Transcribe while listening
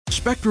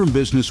Spectrum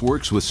Business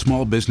works with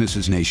small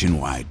businesses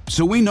nationwide,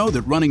 so we know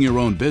that running your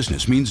own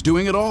business means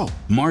doing it all.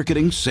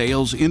 Marketing,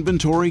 sales,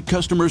 inventory,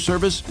 customer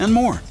service, and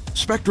more.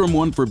 Spectrum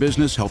One for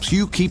Business helps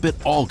you keep it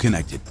all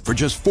connected for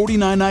just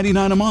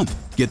 $49.99 a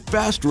month. Get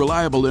fast,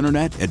 reliable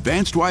internet,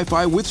 advanced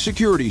Wi-Fi with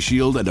Security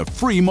Shield, and a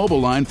free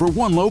mobile line for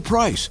one low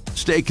price.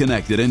 Stay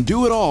connected and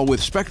do it all with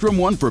Spectrum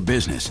One for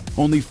Business.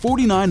 Only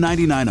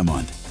 $49.99 a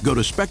month. Go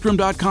to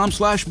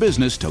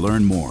spectrum.com/business to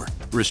learn more.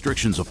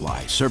 Restrictions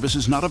apply.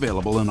 Services not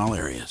available in all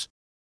areas.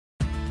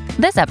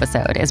 This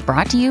episode is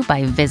brought to you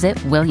by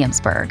Visit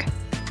Williamsburg.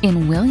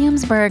 In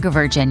Williamsburg,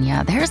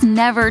 Virginia, there's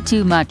never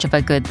too much of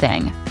a good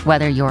thing.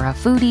 Whether you're a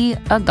foodie,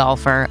 a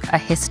golfer, a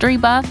history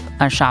buff,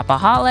 a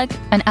shopaholic,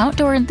 an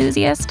outdoor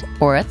enthusiast,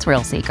 or a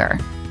thrill seeker,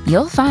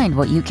 you'll find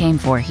what you came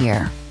for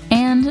here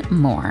and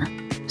more.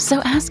 So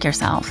ask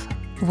yourself,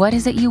 what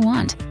is it you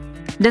want?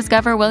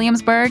 Discover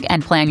Williamsburg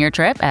and plan your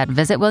trip at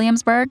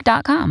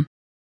visitwilliamsburg.com.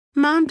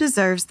 Mom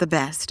deserves the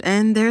best,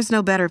 and there's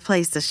no better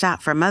place to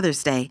shop for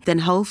Mother's Day than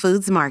Whole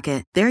Foods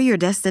Market. They're your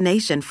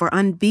destination for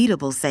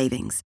unbeatable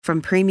savings, from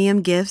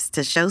premium gifts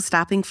to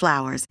show-stopping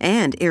flowers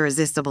and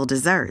irresistible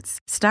desserts.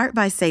 Start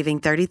by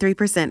saving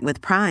 33% with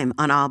Prime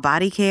on all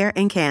body care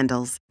and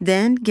candles.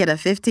 Then get a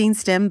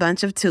 15-stem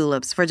bunch of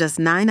tulips for just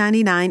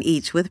 $9.99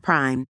 each with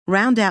Prime.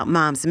 Round out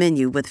Mom's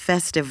menu with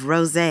festive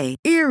rosé,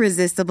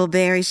 irresistible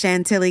berry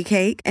chantilly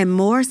cake, and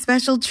more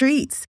special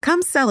treats.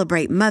 Come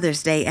celebrate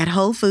Mother's Day at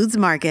Whole Foods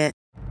Market.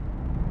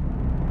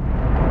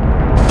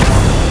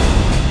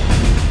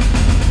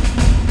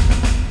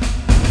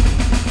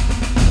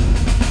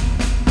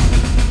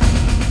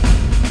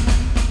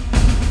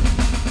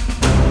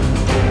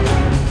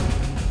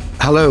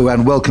 Hello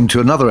and welcome to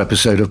another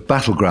episode of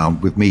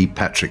Battleground with me,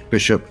 Patrick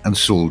Bishop, and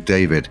Saul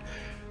David.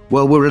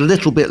 Well, we're a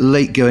little bit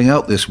late going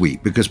out this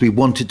week because we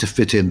wanted to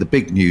fit in the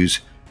big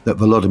news that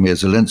Volodymyr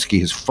Zelensky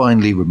has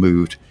finally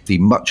removed the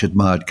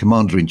much-admired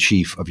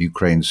Commander-in-Chief of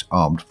Ukraine's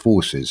armed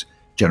forces,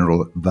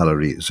 General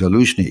Valery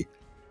Zaluzhnyi.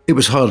 It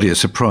was hardly a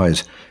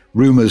surprise.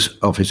 Rumours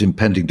of his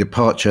impending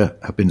departure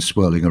have been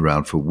swirling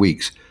around for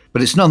weeks,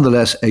 but it's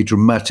nonetheless a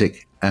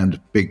dramatic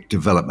and big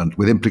development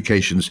with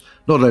implications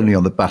not only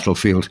on the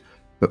battlefield,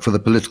 but for the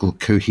political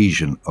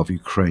cohesion of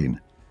Ukraine.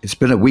 It's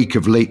been a week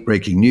of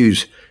late-breaking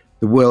news.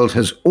 The world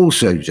has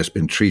also just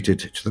been treated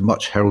to the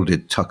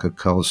much-heralded Tucker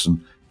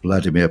Carlson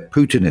Vladimir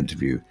Putin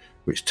interview,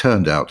 which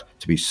turned out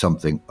to be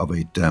something of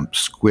a damp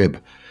squib.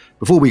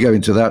 Before we go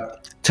into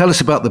that, tell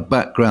us about the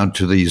background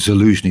to the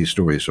Zaluzhnyi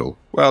story, Saul.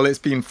 Well, it's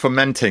been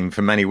fermenting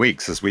for many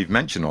weeks, as we've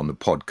mentioned on the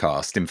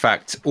podcast. In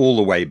fact, all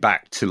the way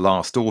back to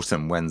last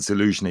autumn when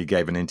Zaluzhnyi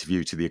gave an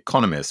interview to The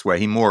Economist, where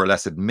he more or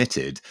less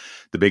admitted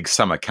the big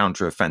summer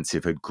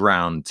counteroffensive had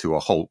ground to a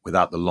halt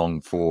without the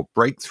longed-for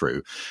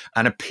breakthrough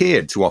and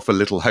appeared to offer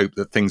little hope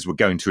that things were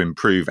going to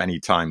improve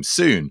anytime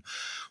soon.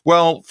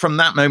 Well, from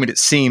that moment, it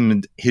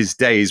seemed his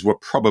days were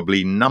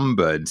probably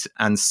numbered.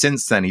 And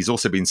since then, he's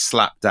also been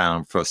slapped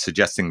down for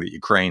suggesting that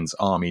Ukraine's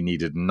army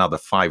needed another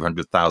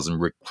 500,000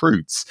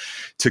 recruits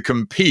to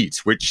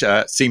compete, which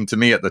seemed to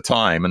me at the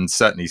time, and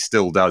certainly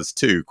still does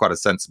too, quite a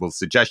sensible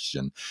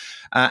suggestion.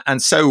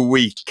 And so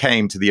we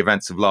came to the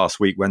events of last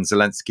week when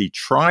Zelensky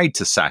tried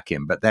to sack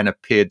him, but then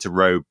appeared to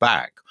row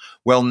back.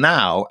 Well,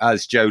 now,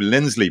 as Joe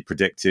Lindsley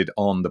predicted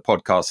on the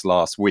podcast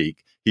last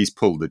week, he's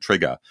pulled the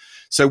trigger.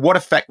 So what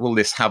effect will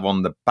this have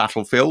on the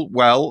battlefield?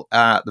 Well,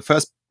 the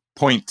first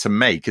point to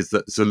make is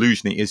that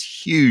Zaluzhnyi is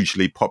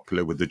hugely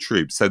popular with the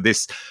troops. So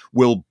this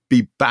will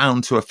be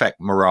bound to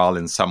affect morale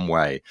in some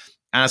way.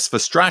 As for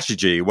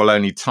strategy, well,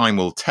 only time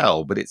will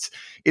tell, but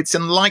it's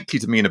unlikely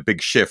to mean a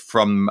big shift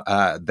from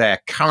their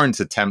current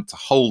attempt to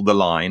hold the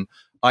line,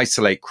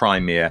 isolate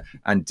Crimea,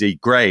 and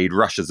degrade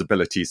Russia's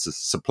ability to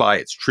supply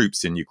its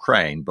troops in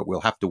Ukraine. But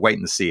we'll have to wait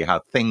and see how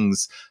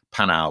things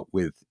pan out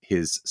with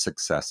his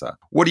successor.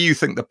 What do you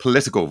think the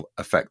political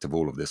effect of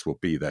all of this will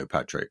be, though,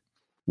 Patrick?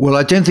 Well,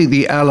 I don't think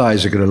the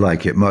Allies are going to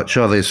like it much,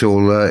 are they,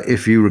 Saul?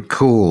 If you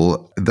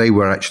recall, they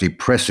were actually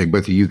pressing,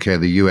 both the UK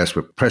and the US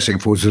were pressing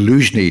for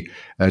Zaluzhnyi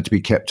to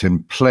be kept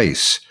in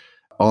place.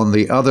 On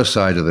the other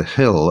side of the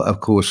hill, of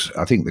course,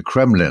 I think the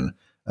Kremlin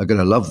are going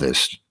to love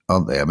this,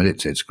 aren't they? I mean,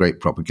 it's great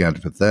propaganda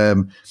for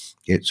them.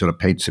 It sort of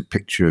paints a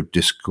picture of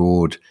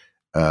discord,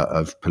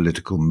 of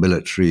political,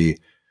 military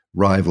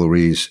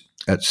rivalries,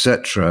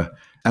 etc.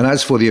 And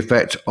as for the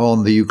effect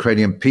on the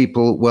Ukrainian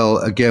people, well,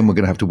 again, we're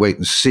going to have to wait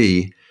and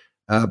see.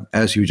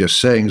 As you were just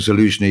saying,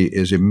 Zaluzhnyi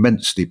is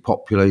immensely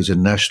popular. He's a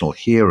national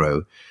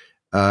hero.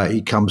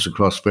 He comes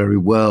across very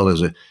well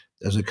as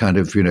a kind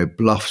of,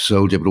 bluff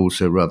soldier, but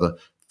also rather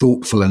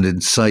thoughtful and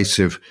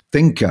incisive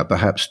thinker,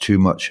 perhaps too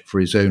much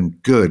for his own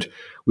good.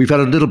 We've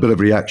had a little bit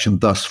of reaction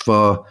thus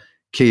far.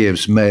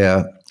 Kiev's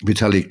mayor,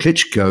 Vitaly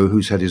Klitschko,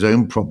 who's had his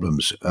own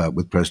problems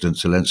with President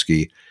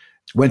Zelensky,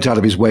 went out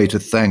of his way to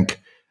thank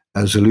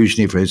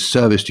Zaluzhnyi for his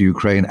service to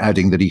Ukraine,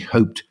 adding that he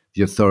hoped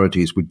the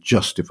authorities would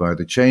justify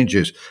the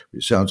changes,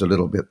 which sounds a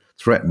little bit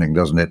threatening,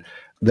 doesn't it?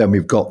 Then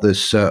we've got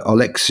this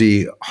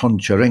Alexei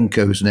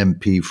Honcharenko, who's an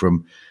MP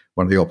from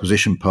one of the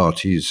opposition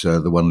parties,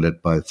 the one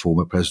led by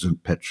former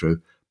President Petro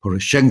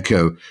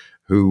Poroshenko,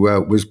 who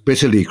was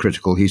bitterly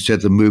critical. He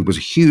said the move was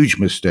a huge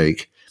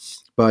mistake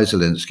by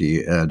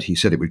Zelensky, and he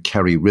said it would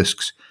carry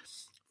risks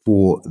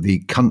for the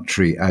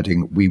country,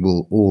 adding, "We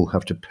will all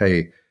have to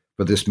pay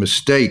for this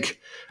mistake."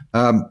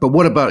 But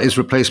what about his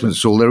replacement,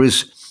 Saul? There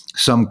is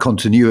some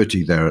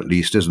continuity there, at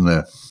least, isn't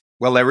there?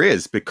 Well, there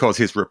is, because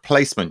his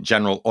replacement,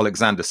 General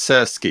Alexander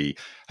Syrsky,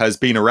 has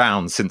been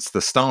around since the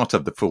start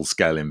of the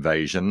full-scale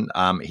invasion.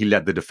 He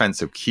led the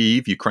defense of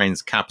Kyiv,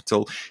 Ukraine's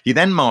capital. He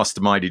then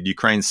masterminded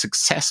Ukraine's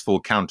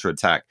successful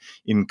counterattack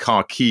in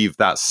Kharkiv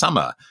that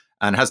summer,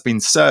 and has been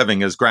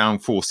serving as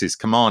ground forces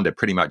commander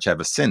pretty much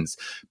ever since.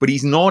 But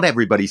he's not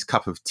everybody's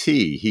cup of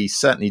tea. He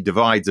certainly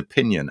divides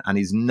opinion and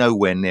is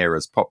nowhere near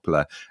as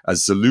popular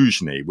as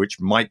Zaluzhnyi, which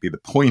might be the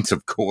point,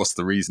 of course,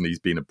 the reason he's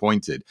been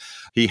appointed.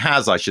 He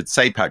has, I should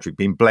say, Patrick,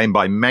 been blamed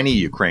by many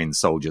Ukraine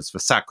soldiers for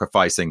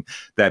sacrificing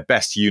their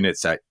best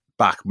units at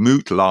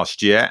Bakhmut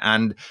last year,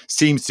 and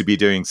seems to be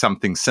doing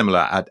something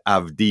similar at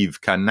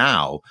Avdiivka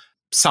now.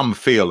 Some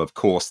feel, of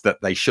course,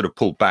 that they should have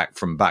pulled back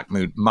from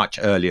Bakhmut much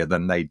earlier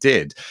than they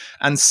did.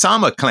 And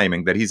some are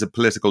claiming that he's a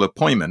political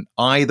appointment.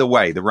 Either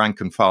way, the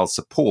rank and file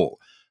support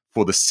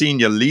for the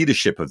senior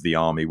leadership of the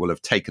army will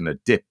have taken a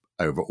dip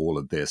over all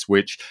of this,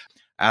 which,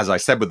 as I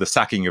said with the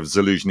sacking of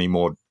Zaluzhnyi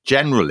more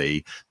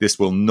generally, this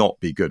will not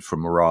be good for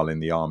morale in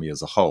the army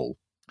as a whole.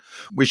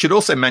 We should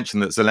also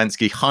mention that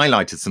Zelensky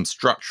highlighted some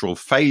structural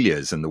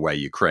failures in the way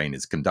Ukraine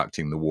is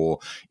conducting the war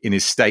in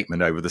his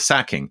statement over the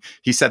sacking.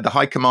 He said the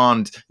high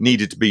command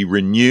needed to be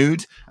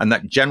renewed and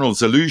that General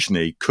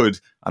Zaluzhnyi could,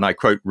 and I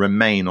quote,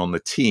 remain on the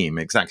team.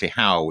 Exactly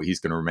how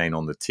he's going to remain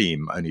on the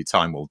team, only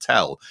time will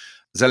tell.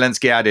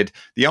 Zelensky added,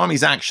 the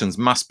army's actions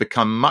must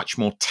become much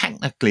more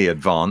technically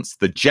advanced.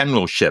 The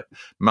generalship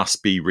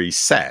must be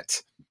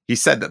reset. He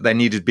said that there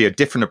needed to be a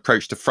different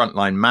approach to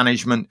frontline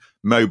management,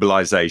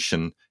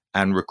 mobilization,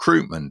 and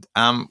recruitment.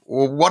 Well,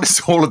 what does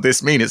all of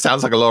this mean? It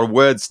sounds like a lot of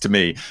words to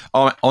me.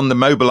 On the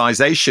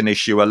mobilization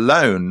issue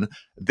alone,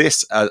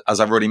 this, as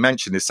I've already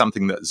mentioned, is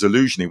something that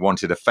Zaluzhnyi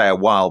wanted a fair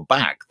while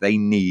back. They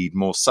need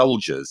more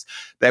soldiers.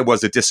 There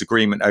was a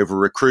disagreement over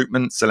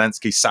recruitment,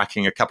 Zelensky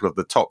sacking a couple of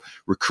the top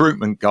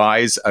recruitment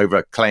guys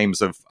over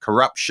claims of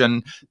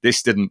corruption.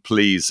 This didn't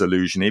please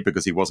Zaluzhnyi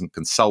because he wasn't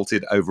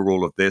consulted over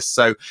all of this.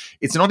 So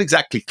it's not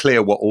exactly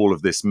clear what all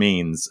of this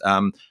means.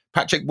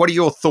 Patrick, what are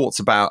your thoughts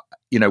about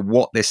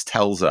what this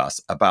tells us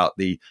about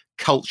the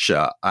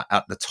culture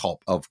at the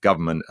top of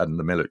government and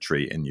the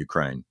military in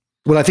Ukraine?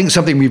 Well, I think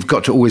something we've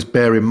got to always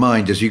bear in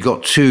mind is you've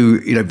got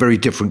two, very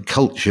different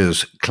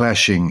cultures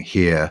clashing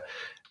here.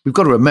 We've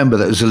got to remember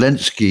that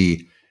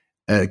Zelensky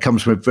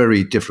comes from a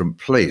very different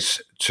place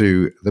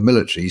to the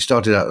military. He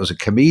started out as a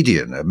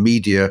comedian, a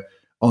media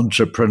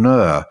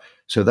entrepreneur.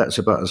 So that's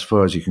about as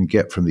far as you can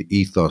get from the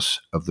ethos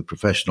of the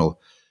professional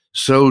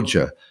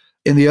soldier.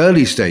 In the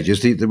early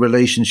stages, the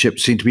relationship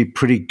seemed to be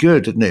pretty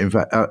good, didn't it? In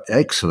fact,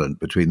 excellent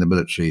between the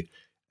military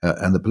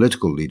and the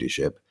political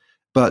leadership.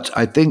 But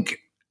I think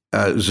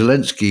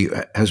Zelensky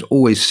has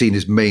always seen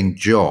his main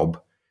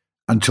job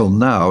until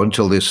now,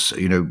 until this,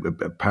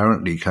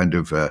 apparently kind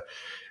of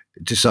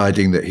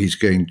deciding that he's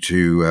going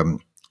to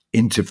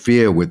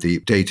interfere with the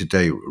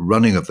day-to-day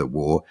running of the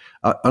war.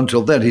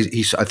 Until then,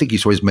 I think he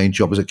saw his main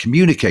job as a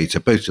communicator,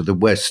 both to the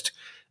West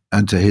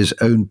and to his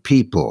own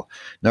people.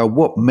 Now,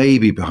 what may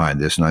be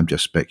behind this, and I'm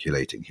just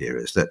speculating here,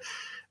 is that,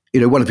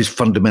 one of his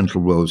fundamental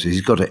roles is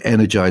he's got to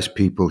energize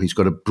people, he's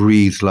got to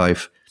breathe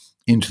life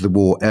into the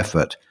war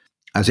effort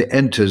as it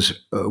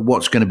enters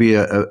what's going to be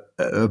a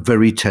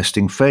very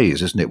testing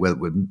phase, isn't it? Where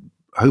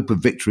hope of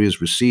victory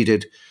has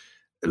receded,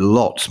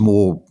 lots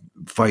more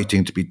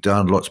fighting to be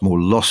done, lots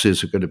more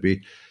losses are going to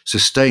be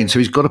sustained. So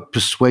he's got to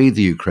persuade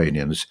the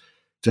Ukrainians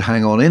to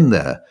hang on in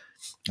there.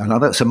 And now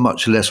that's a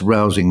much less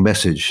rousing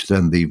message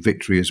than the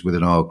victory is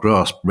within our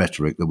grasp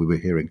rhetoric that we were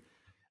hearing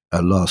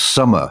last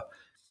summer.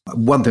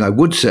 One thing I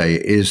would say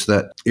is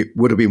that it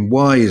would have been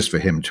wise for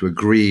him to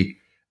agree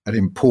an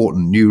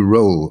important new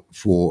role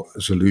for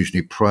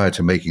Zaluzhnyi prior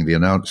to making the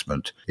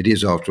announcement. It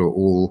is, after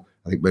all,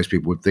 I think most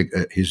people would think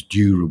his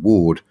due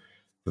reward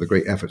for the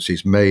great efforts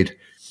he's made.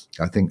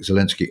 I think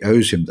Zelensky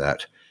owes him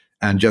that.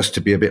 And just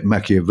to be a bit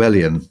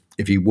Machiavellian,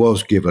 if he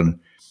was given,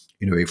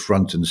 a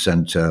front and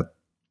center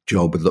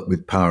job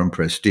with power and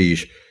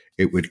prestige,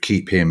 it would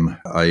keep him,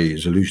 i.e.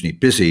 Zaluzhnyi,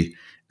 busy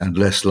and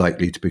less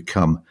likely to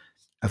become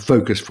a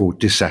focus for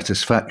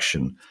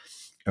dissatisfaction,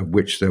 of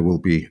which there will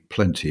be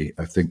plenty,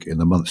 I think, in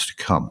the months to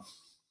come.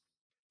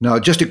 Now,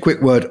 just a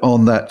quick word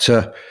on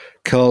that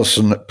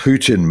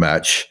Carlson-Putin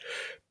match.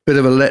 Bit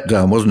of a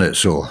letdown, wasn't it,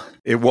 Saul?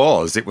 It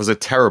was. It was a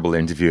terrible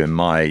interview, in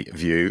my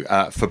view,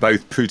 for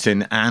both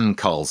Putin and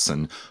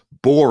Carlson.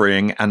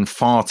 boring and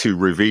far too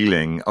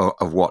revealing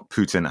of what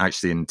Putin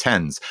actually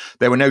intends.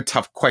 There were no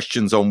tough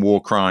questions on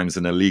war crimes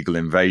and illegal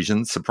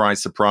invasions.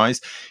 Surprise, surprise.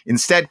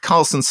 Instead,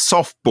 Carlson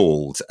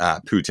softballed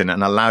Putin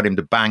and allowed him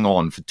to bang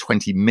on for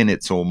 20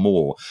 minutes or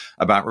more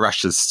about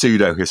Russia's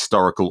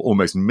pseudo-historical,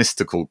 almost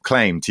mystical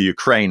claim to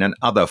Ukraine and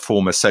other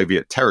former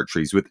Soviet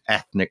territories with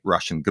ethnic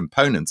Russian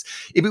components.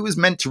 If it was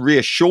meant to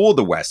reassure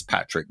the West,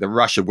 Patrick, that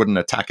Russia wouldn't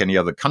attack any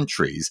other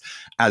countries,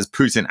 as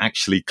Putin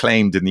actually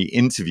claimed in the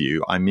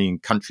interview, I mean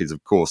countries,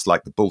 of course,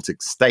 like the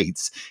Baltic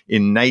states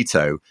in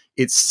NATO,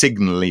 it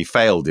signally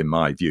failed, in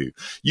my view.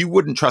 You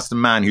wouldn't trust a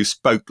man who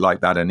spoke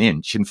like that an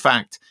inch. In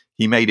fact,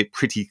 he made it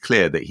pretty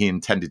clear that he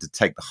intended to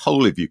take the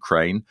whole of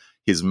Ukraine,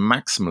 his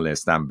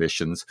maximalist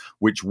ambitions,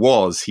 which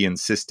was, he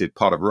insisted,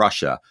 part of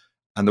Russia.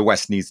 And the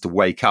West needs to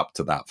wake up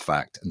to that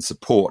fact and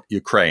support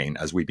Ukraine,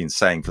 as we've been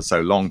saying for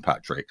so long,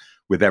 Patrick,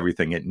 with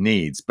everything it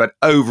needs. But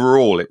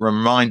overall, it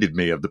reminded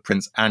me of the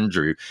Prince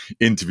Andrew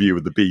interview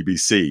with the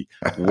BBC.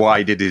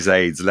 Why did his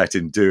aides let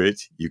him do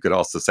it? You could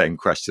ask the same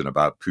question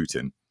about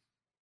Putin.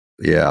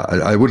 Yeah,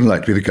 I wouldn't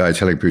like to be the guy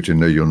telling Putin,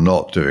 no, you're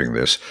not doing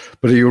this.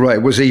 But you're right,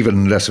 it was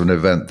even less of an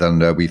event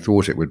than we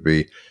thought it would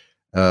be.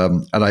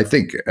 And I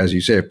think, as you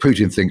say, if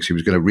Putin thinks he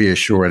was going to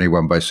reassure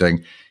anyone by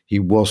saying he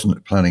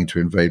wasn't planning to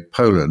invade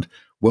Poland,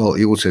 well,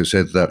 he also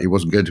said that he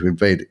wasn't going to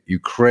invade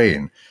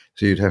Ukraine.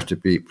 So you'd have to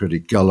be pretty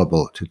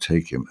gullible to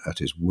take him at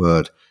his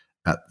word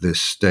at this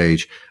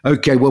stage.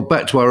 Okay, well,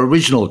 back to our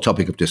original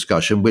topic of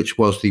discussion, which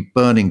was the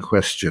burning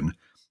question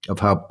of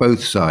how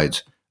both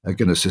sides are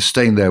going to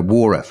sustain their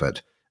war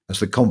effort as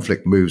the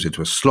conflict moves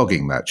into a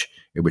slogging match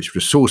in which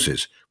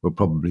resources will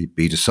probably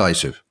be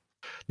decisive.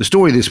 The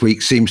story this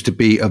week seems to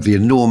be of the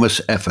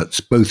enormous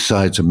efforts both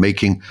sides are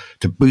making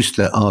to boost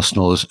their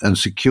arsenals and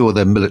secure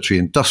their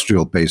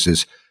military-industrial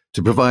bases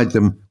to provide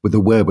them with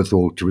the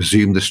wherewithal to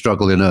resume the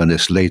struggle in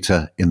earnest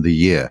later in the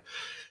year.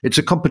 It's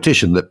a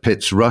competition that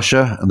pits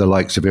Russia and the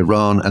likes of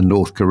Iran and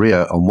North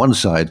Korea on one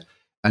side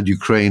and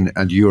Ukraine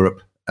and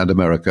Europe and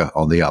America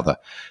on the other.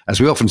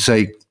 As we often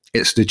say,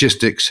 it's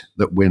logistics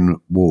that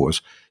win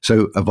wars,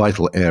 so a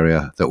vital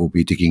area that we'll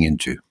be digging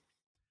into.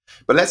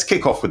 But let's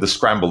kick off with the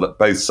scramble that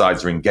both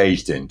sides are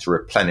engaged in to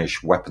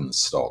replenish weapons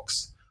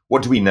stocks.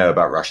 What do we know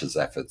about Russia's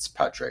efforts,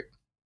 Patrick?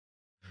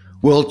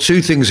 Well,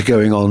 two things are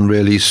going on,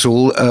 really,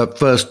 Saul.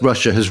 First,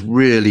 Russia has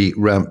really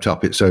ramped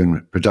up its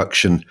own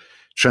production,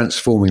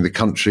 transforming the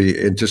country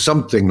into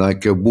something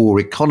like a war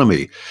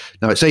economy.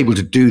 Now, it's able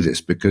to do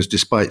this because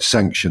despite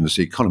sanctions,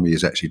 the economy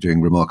is actually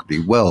doing remarkably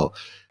well.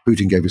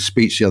 Putin gave a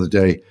speech the other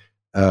day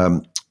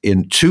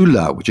in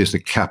Tula, which is the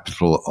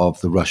capital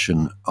of the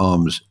Russian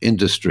arms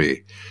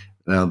industry.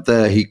 Now,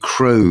 there he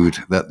crowed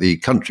that the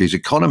country's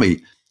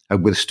economy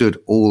had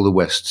withstood all the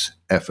West's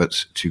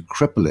efforts to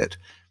cripple it.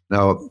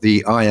 Now,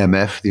 the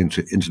IMF, the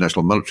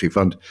International Monetary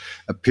Fund,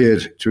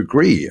 appeared to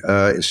agree.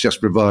 It's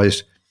just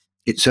revised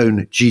its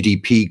own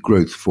GDP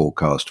growth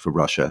forecast for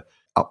Russia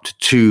up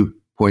to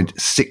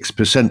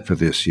 2.6% for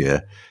this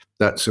year.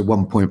 That's a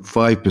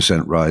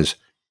 1.5% rise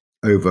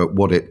over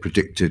what it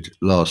predicted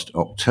last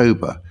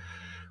October.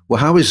 Well,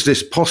 how is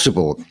this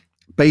possible?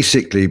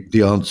 Basically,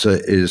 the answer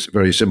is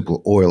very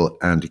simple: oil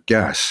and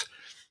gas.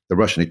 The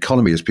Russian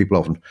economy, as people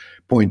often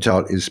point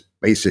out, is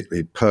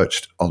basically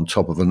perched on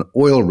top of an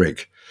oil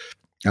rig.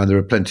 And there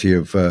are plenty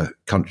of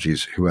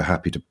countries who are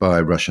happy to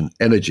buy Russian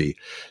energy.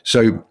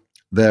 So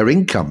their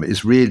income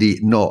is really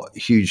not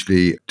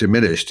hugely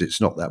diminished.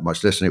 It's not that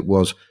much less than it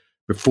was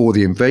before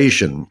the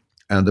invasion.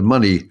 And the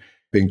money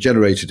being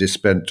generated is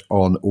spent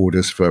on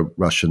orders for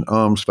Russian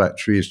arms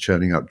factories,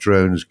 churning out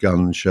drones,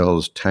 guns,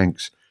 shells,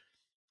 tanks,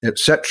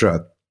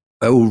 etc.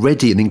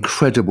 Already an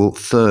incredible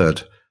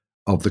third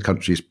of the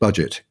country's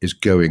budget is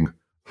going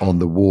on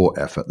the war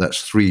effort.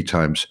 That's 3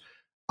 times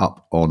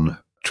up on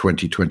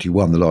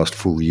 2021, the last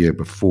full year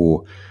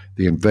before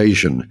the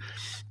invasion.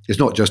 It's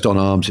not just on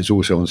arms, it's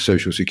also on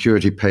social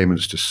security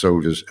payments to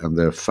soldiers and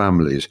their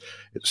families,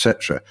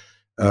 etc.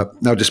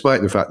 Now,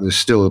 despite the fact that it's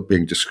still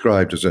being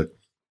described as a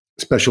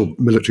special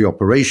military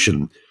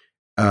operation,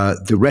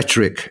 the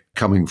rhetoric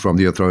coming from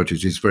the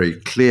authorities is very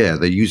clear.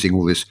 They're using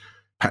all this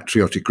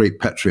great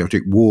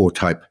patriotic war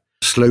type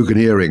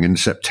sloganeering. In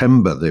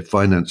September, the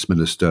finance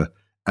minister,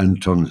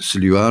 Anton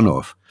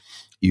Siluanov,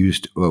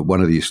 used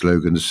one of these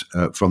slogans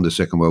from the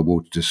Second World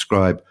War to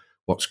describe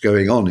what's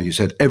going on. He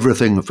said,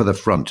 everything for the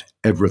front,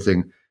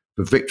 everything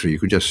for victory. You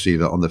can just see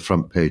that on the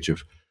front page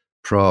of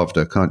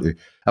Pravda, can't you?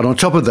 And on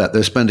top of that,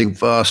 they're spending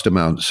vast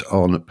amounts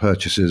on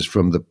purchases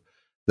from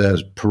their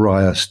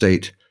pariah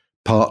state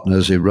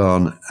partners,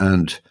 Iran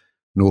and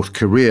North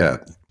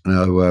Korea.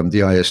 Now, the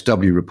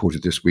ISW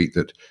reported this week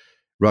that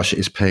Russia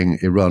is paying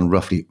Iran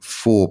roughly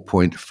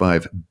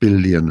 $4.5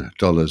 billion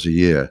a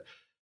year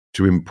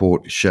to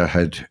import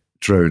Shahed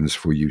drones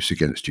for use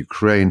against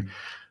Ukraine.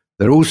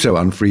 They're also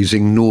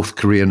unfreezing North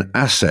Korean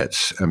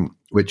assets,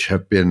 which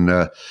have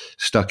been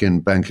stuck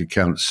in bank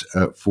accounts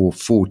for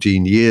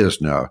 14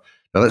 years now.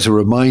 Now, that's a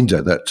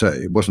reminder that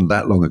it wasn't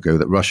that long ago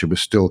that Russia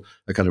was still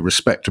a kind of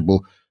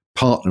respectable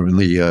partner in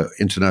the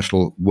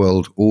international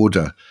world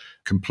order,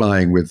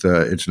 complying with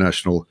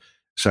international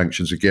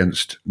sanctions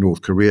against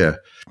North Korea.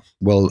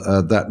 Well,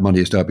 that money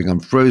is now being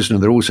unfrozen,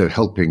 and they're also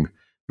helping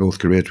North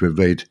Korea to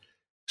evade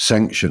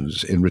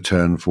sanctions in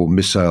return for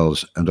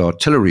missiles and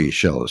artillery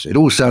shells. It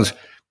all sounds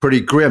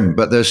pretty grim,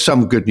 but there's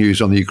some good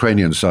news on the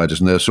Ukrainian side,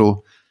 isn't there,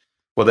 Saul?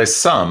 Well, there's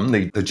some.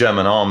 The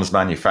German arms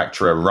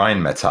manufacturer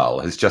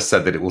Rheinmetall has just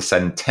said that it will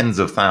send tens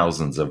of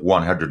thousands of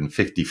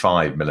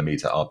 155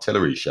 millimeter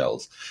artillery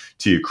shells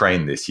to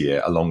Ukraine this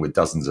year, along with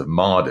dozens of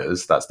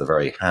Marders, that's the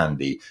very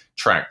handy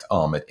tracked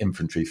armored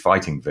infantry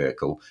fighting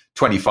vehicle,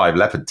 25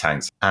 Leopard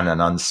tanks, and an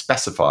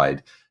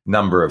unspecified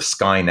number of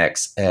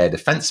Skynex air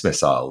defense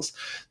missiles.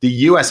 The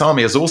US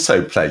Army has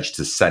also pledged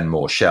to send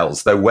more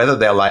shells, though whether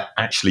they'll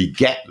actually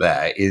get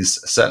there is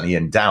certainly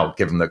in doubt,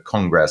 given that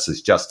Congress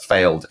has just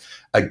failed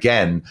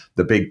again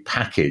the big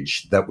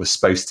package that was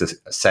supposed to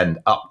send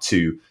up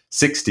to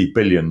 $60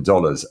 billion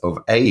of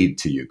aid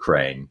to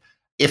Ukraine.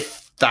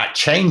 If that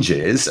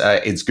changes,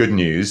 it's good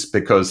news,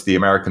 because the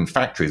American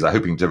factories are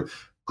hoping to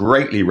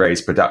greatly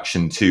raise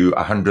production to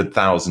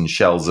 100,000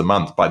 shells a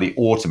month by the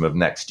autumn of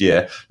next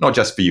year, not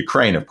just for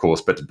Ukraine, of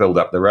course, but to build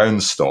up their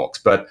own stocks.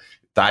 But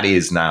that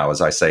is now,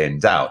 as I say, in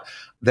doubt.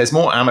 There's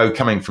more ammo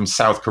coming from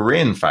South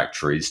Korean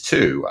factories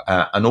too,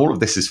 and all of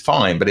this is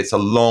fine, but it's a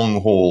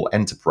long-haul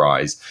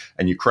enterprise,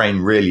 and Ukraine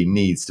really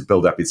needs to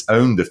build up its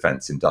own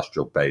defense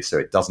industrial base so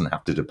it doesn't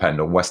have to depend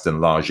on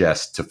Western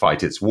largesse to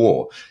fight its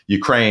war.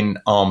 Ukraine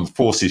Armed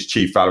Forces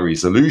Chief Valery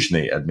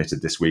Zaluzhnyi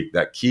admitted this week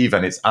that Kyiv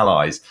and its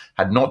allies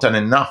had not done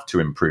enough to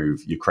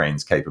improve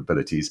Ukraine's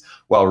capabilities,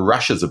 while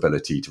Russia's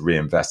ability to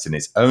reinvest in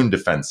its own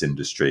defense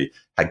industry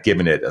had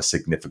given it a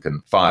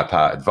significant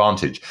firepower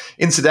advantage.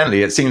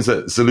 Incidentally, it seems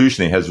that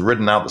Zaluzhnyi has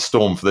ridden out the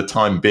storm for the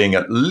time being,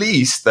 at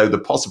least, though the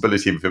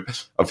possibility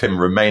of him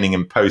remaining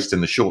in post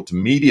in the short to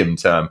medium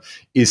term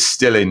is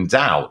still in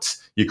doubt.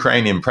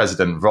 Ukrainian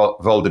President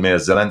Volodymyr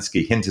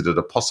Zelensky hinted at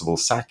a possible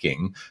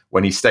sacking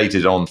when he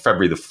stated on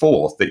February the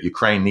 4th that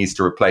Ukraine needs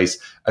to replace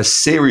a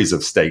series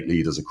of state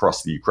leaders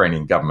across the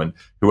Ukrainian government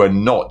who are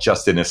not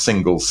just in a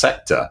single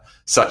sector,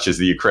 such as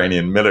the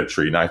Ukrainian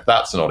military. Now, if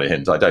that's not a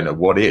hint, I don't know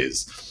what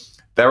is.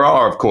 There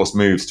are, of course,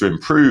 moves to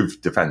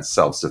improve defense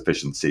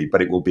self-sufficiency, but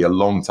it will be a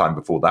long time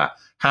before that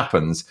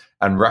happens,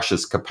 and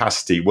Russia's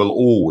capacity will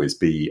always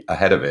be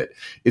ahead of it.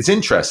 It's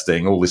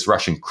interesting, all this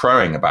Russian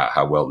crowing about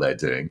how well they're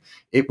doing.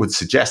 It would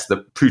suggest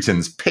that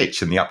Putin's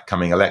pitch in the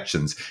upcoming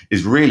elections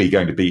is really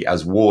going to be,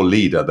 as war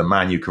leader, the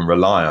man you can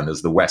rely on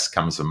as the West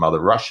comes from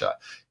Mother Russia,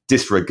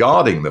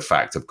 disregarding the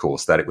fact, of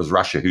course, that it was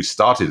Russia who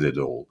started it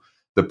all.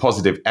 The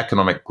positive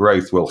economic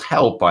growth will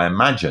help, I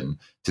imagine,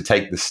 to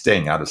take the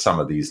sting out of some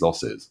of these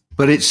losses.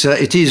 But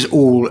it is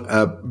all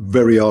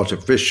very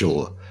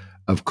artificial,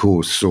 of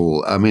course,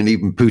 Saul. I mean,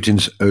 even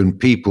Putin's own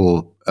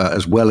people,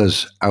 as well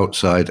as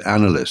outside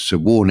analysts, are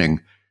warning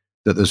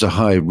that there's a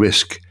high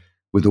risk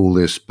with all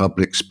this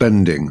public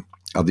spending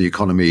of the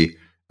economy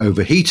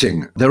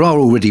overheating. There are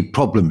already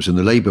problems in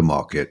the labour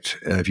market.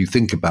 If you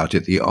think about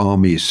it, the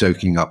army is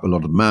soaking up a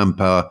lot of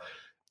manpower.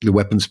 The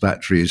weapons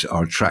factories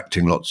are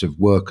attracting lots of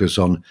workers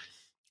on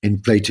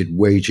inflated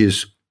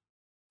wages.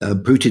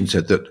 Putin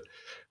said that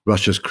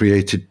Russia's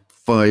created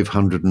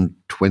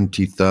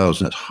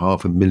 520,000, that's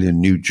 500,000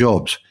 new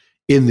jobs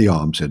in the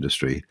arms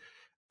industry.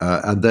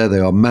 And there they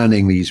are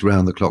manning these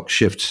round-the-clock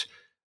shifts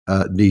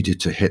needed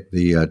to hit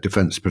the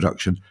defense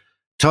production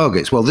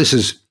targets. Well, this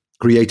has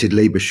created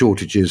labor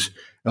shortages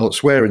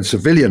elsewhere in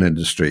civilian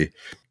industry.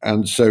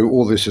 And so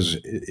all this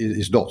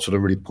is not sort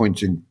of really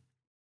pointing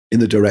in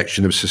the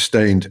direction of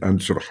sustained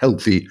and sort of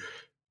healthy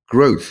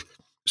growth.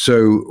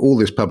 So all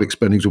this public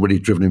spending has already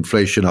driven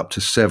inflation up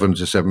to 7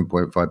 to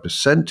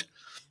 7.5%.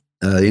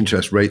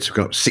 Interest rates have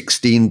gone up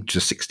 16 to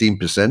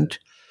 16%.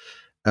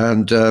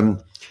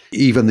 And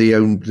even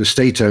the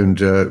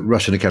state-owned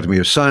Russian Academy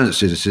of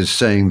Sciences is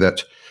saying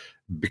that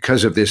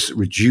because of this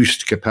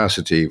reduced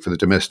capacity for the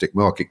domestic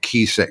market,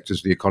 key sectors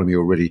of the economy are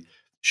already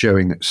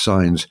showing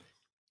signs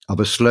of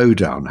a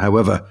slowdown.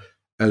 However,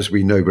 as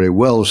we know very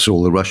well,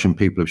 Saul, the Russian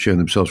people have shown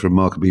themselves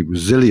remarkably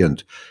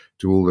resilient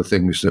to all the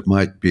things that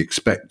might be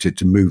expected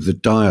to move the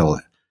dial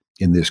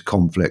in this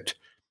conflict.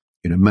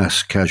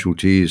 Mass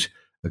casualties,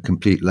 a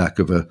complete lack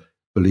of a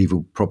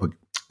believable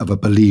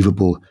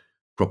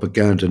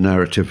propaganda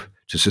narrative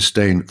to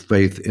sustain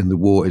faith in the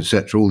war,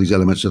 etc. All these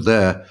elements are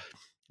there,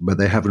 but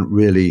they haven't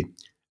really,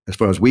 as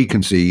far as we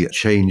can see,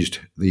 changed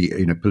the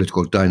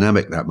political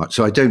dynamic that much.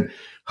 So I don't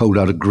hold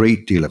out a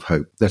great deal of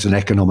hope that an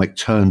economic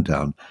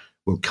turndown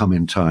will come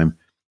in time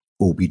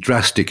or be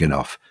drastic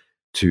enough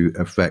to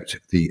affect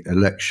the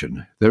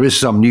election. There is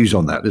some news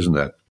on that, isn't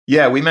there?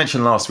 Yeah, we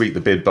mentioned last week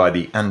the bid by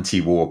the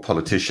anti-war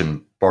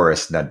politician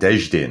Boris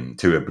Nadezhdin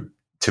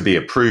to be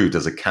approved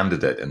as a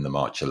candidate in the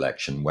March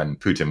election when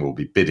Putin will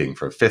be bidding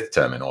for a fifth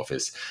term in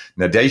office.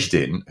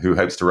 Nadezhdin, who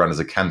hopes to run as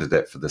a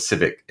candidate for the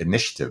Civic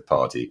Initiative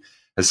Party,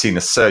 has seen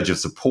a surge of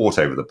support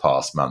over the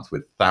past month,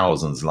 with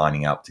thousands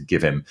lining up to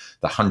give him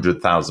the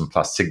 100,000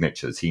 plus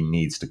signatures he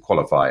needs to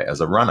qualify as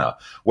a runner.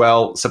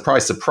 Well,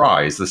 surprise,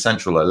 surprise, the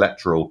Central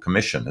Electoral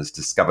Commission has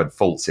discovered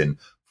faults in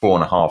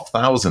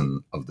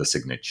 4,500 of the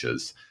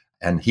signatures.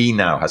 and he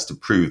now has to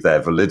prove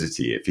their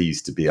validity if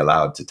he's to be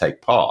allowed to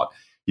take part.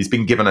 He's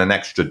been given an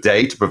extra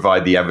day to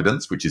provide the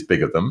evidence, which is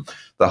big of them.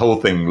 The whole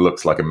thing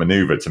looks like a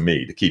maneuver to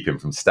me to keep him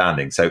from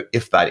standing. So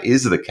if that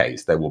is the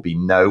case, there will be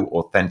no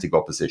authentic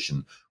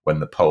opposition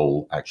when the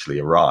poll actually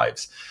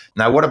arrives.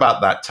 Now, what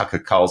about that Tucker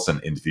Carlson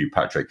interview,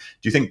 Patrick?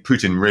 Do you think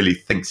Putin really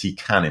thinks he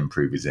can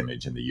improve his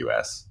image in the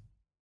US?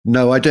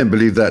 No, I don't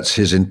believe that's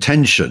his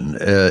intention.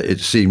 It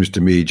seems to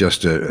me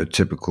just a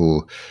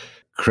typical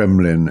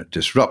Kremlin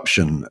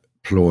disruption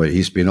ploy.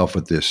 He's been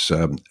offered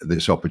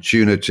this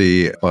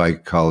opportunity by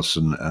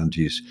Carlson, and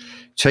he's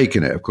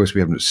taken it. Of course,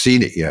 we haven't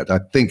seen it yet.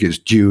 I think it's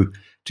due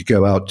to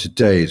go out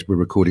today, as we're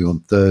recording on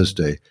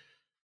Thursday.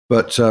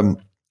 But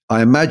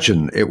I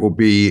imagine it will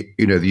be,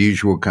 the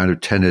usual kind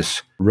of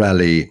tennis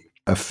rally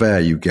affair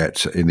you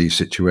get in these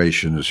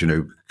situations.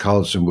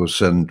 Carlson will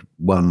send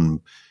one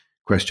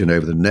question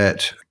over the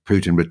net.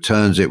 Putin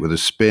returns it with a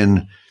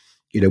spin.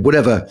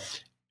 Whatever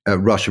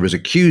Russia is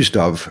accused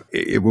of,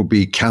 it will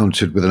be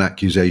countered with an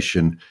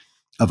accusation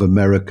of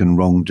American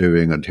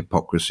wrongdoing and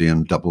hypocrisy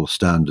and double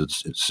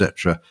standards,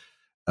 etc.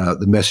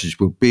 The message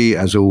will be,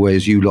 as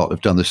always, you lot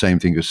have done the same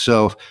thing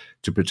yourself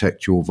to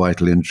protect your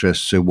vital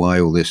interests, so why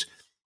all this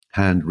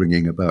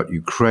hand-wringing about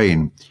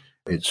Ukraine?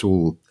 It's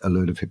all a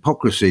load of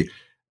hypocrisy.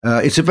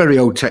 It's a very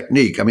old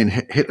technique. I mean,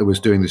 Hitler was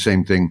doing the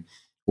same thing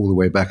all the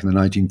way back in the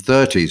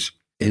 1930s.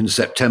 In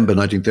September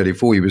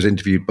 1934, he was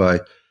interviewed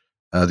by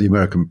the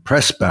American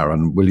press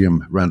baron,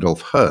 William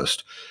Randolph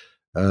Hearst.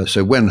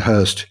 So when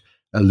Hearst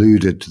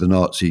alluded to the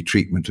Nazi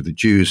treatment of the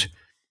Jews,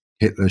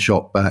 Hitler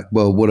shot back,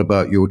 well, what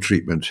about your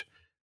treatment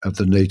of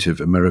the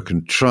Native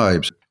American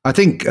tribes? I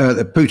think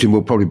that Putin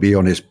will probably be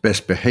on his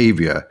best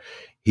behavior.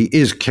 He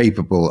is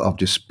capable of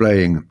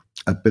displaying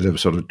a bit of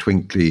sort of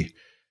twinkly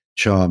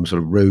charm,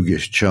 sort of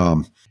roguish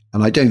charm.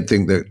 And I don't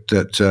think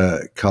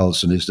that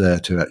Carlson is there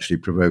to actually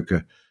provoke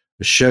a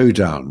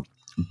showdown.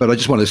 But I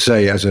just want to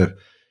say, as a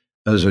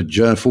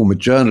former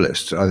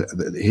journalist,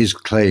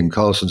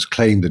 Carlson's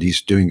claim that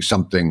he's doing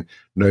something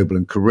noble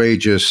and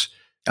courageous,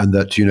 and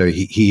that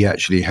he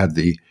actually had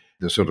the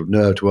sort of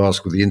nerve to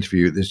ask for the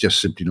interview, is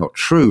just simply not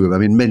true. I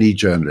mean, many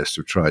journalists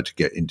have tried to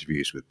get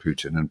interviews with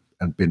Putin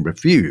and been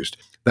refused.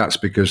 That's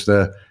because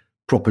they're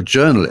proper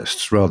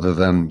journalists rather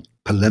than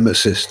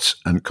polemicists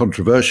and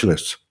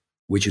controversialists,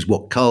 which is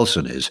what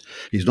Carlson is.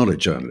 He's not a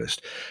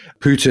journalist.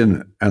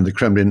 Putin and the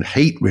Kremlin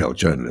hate real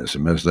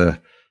journalism, as their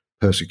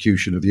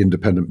persecution of the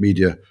independent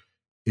media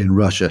in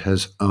Russia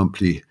has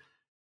amply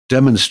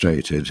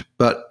demonstrated.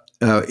 But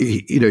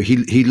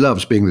he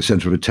loves being the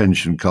center of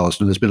attention,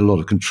 Carlson. There's been a lot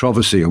of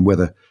controversy on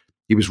whether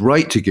he was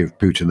right to give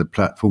Putin the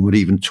platform, and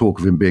even talk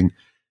of him being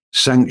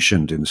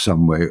sanctioned in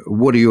some way.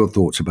 What are your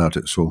thoughts about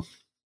it, Saul?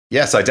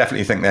 Yes, I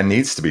definitely think there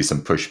needs to be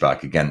some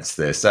pushback against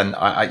this. And,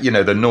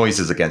 the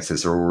noises against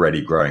this are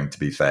already growing, to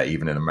be fair,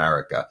 even in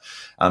America.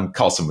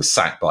 Carlson was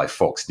sacked by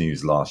Fox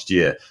News last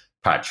year,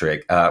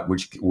 Patrick,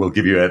 which will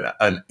give you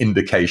an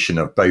indication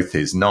of both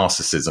his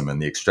narcissism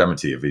and the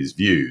extremity of his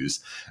views.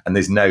 And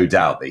there's no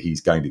doubt that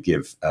he's going to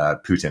give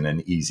Putin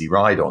an easy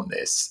ride on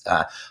this.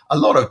 A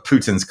lot of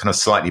Putin's kind of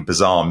slightly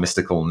bizarre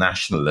mystical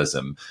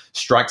nationalism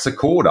strikes a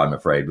chord, I'm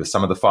afraid, with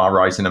some of the far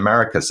right in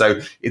America.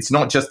 So it's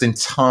not just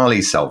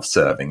entirely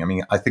self-serving. I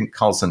mean, I think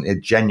Carlson,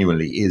 it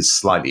genuinely is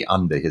slightly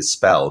under his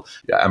spell,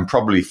 and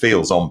probably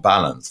feels on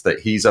balance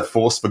that he's a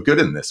force for good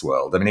in this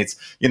world. I mean,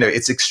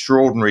 it's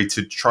extraordinary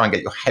to try and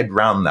get your head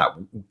around that,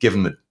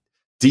 given the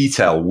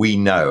detail we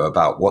know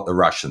about what the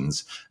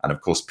Russians and,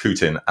 of course,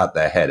 Putin at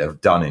their head have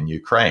done in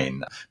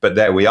Ukraine. But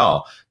there we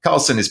are.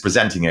 Carlson is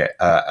presenting it,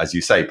 as you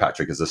say,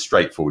 Patrick, as a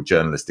straightforward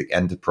journalistic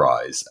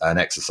enterprise, an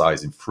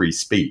exercise in free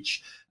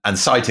speech, and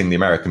citing the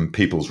American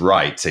people's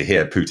right to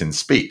hear Putin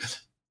speak,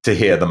 to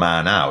hear the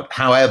man out.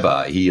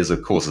 However, he is,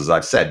 of course, as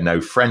I've said,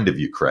 no friend of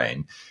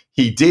Ukraine.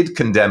 He did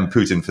condemn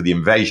Putin for the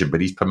invasion, but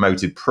he's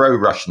promoted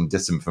pro-Russian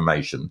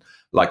disinformation,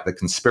 like the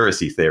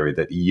conspiracy theory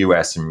that the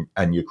US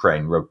and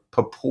Ukraine were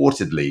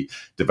purportedly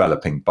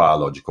developing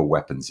biological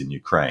weapons in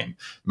Ukraine.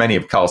 Many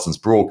of Carlson's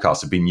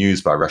broadcasts have been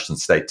used by Russian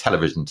state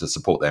television to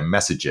support their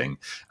messaging,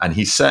 and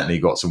he certainly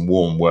got some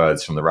warm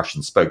words from the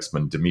Russian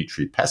spokesman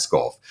Dmitry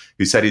Peskov,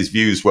 who said his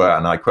views were,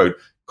 and I quote,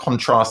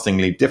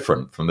 contrastingly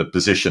different from the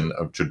position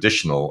of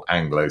traditional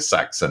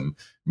Anglo-Saxon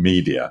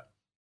media.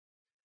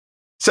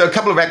 So a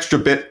couple of extra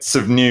bits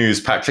of news,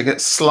 Patrick.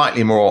 It's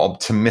slightly more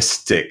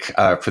optimistic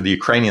for the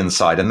Ukrainian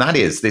side, and that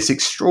is this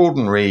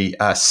extraordinary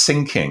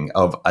sinking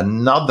of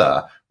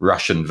another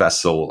Russian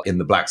vessel in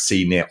the Black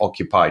Sea near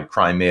occupied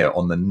Crimea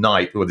on the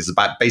night, well, this is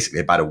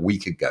basically about a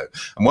week ago.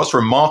 And what's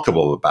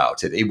remarkable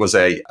about it, it was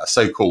a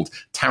so-called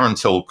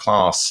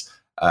Tarantul-class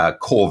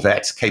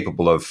corvette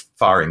capable of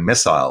firing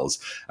missiles.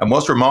 And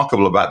what's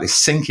remarkable about this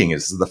sinking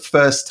is the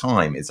first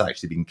time it's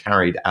actually been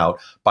carried out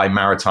by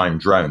maritime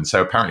drones.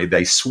 So apparently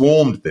they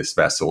swarmed this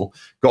vessel,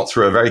 got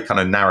through a very kind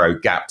of narrow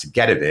gap to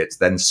get at it,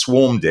 then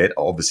swarmed it,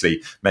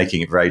 obviously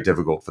making it very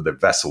difficult for the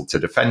vessel to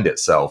defend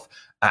itself,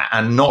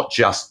 and not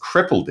just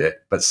crippled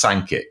it, but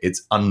sank it.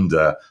 It's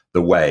under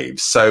the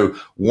waves. So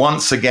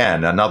once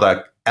again,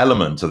 another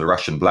element of the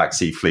Russian Black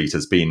Sea Fleet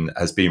has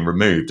been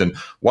removed. And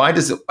why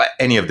does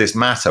any of this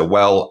matter?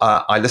 Well,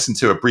 I listened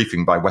to a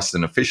briefing by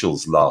Western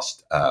officials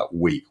last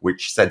week,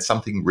 which said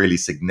something really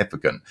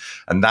significant.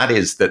 And that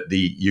is that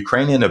the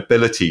Ukrainian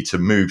ability to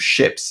move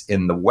ships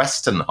in the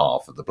western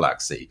half of the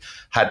Black Sea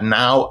had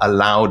now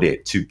allowed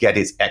it to get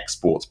its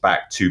exports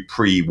back to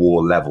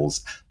pre-war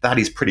levels. That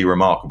is pretty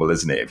remarkable,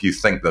 isn't it? If you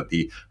think that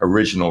the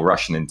original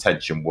Russian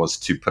intention was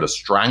to put a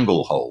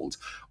stranglehold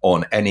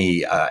on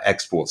any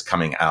exports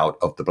coming out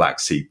of the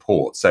Black Sea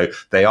port. So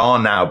they are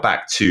now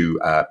back to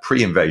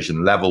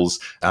pre-invasion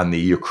levels, and the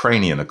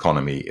Ukrainian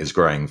economy is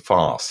growing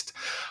fast.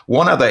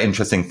 One other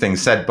interesting thing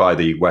said by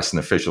the Western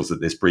officials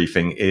at this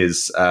briefing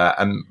is,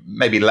 and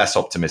maybe less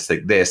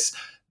optimistic,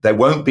 there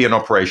won't be an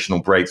operational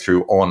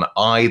breakthrough on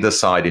either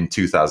side in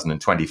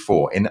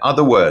 2024. In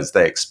other words,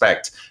 they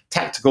expect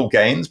tactical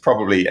gains,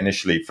 probably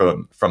initially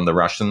from the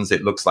Russians.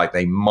 It looks like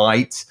they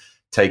might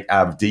take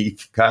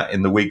Avdiivka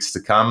in the weeks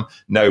to come.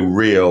 No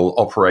real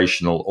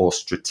operational or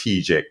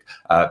strategic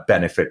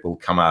benefit will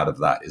come out of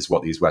that, is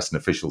what these Western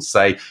officials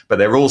say. But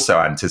they're also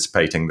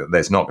anticipating that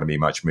there's not going to be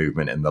much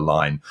movement in the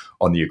line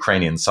on the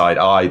Ukrainian side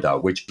either,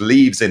 which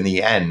leaves in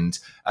the end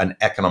an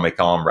economic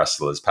arm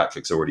wrestle, as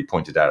Patrick's already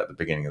pointed out at the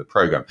beginning of the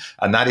program.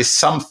 And that is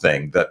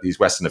something that these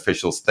Western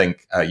officials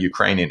think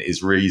Ukrainian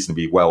is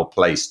reasonably well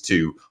placed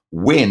to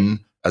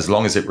win, as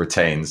long as it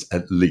retains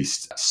at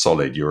least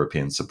solid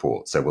European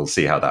support. So we'll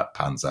see how that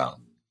pans out.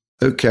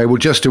 Okay, well,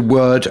 just a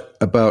word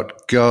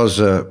about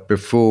Gaza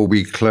before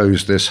we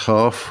close this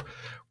half.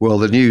 Well,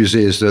 the news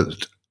is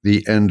that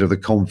the end of the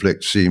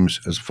conflict seems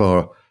as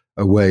far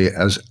away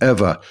as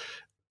ever.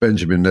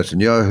 Benjamin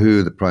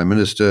Netanyahu, the Prime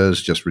Minister,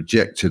 has just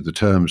rejected the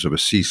terms of a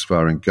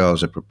ceasefire in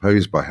Gaza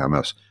proposed by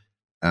Hamas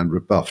and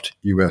rebuffed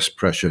US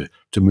pressure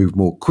to move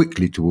more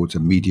quickly towards a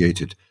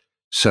mediated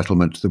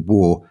settlement to the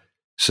war,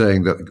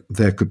 saying that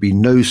there could be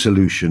no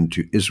solution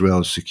to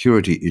Israel's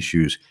security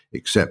issues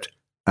except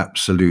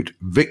absolute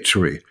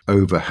victory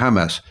over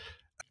Hamas.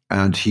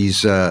 And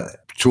he's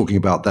talking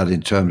about that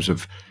in terms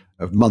of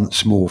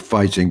months more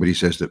fighting, but he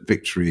says that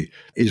victory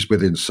is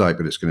within sight,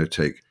 but it's going to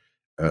take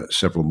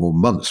several more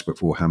months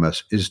before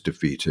Hamas is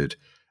defeated.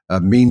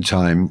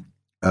 Meantime,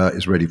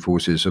 Israeli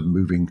forces are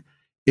moving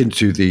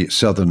into the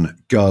southern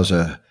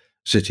Gaza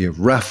city of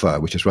Rafah,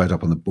 which is right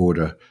up on the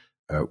border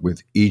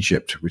with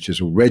Egypt, which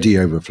is already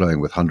overflowing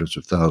with hundreds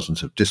of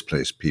thousands of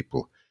displaced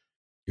people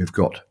who've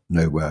got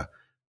nowhere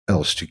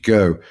else to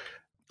go.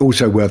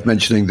 Also worth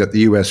mentioning that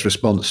the US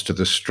response to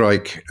the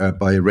strike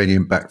by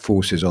Iranian-backed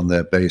forces on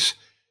their base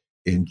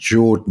in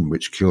Jordan,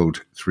 which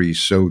killed 3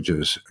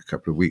 soldiers a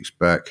couple of weeks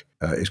back,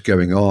 is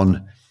going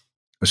on.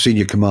 A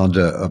senior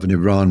commander of an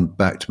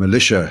Iran-backed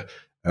militia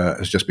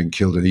has just been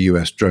killed in a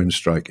US drone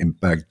strike in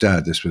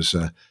Baghdad. This was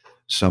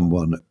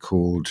someone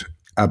called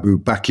Abu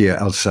Bakr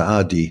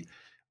al-Saadi,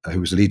 who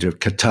was the leader of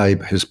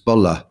Kataib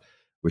Hezbollah,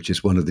 which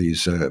is one of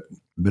these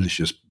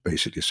militias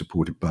basically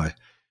supported by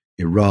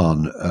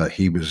Iran.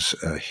 He was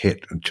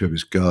hit, and 2 of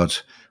his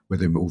guards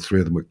with him, all 3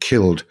 of them were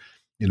killed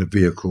in a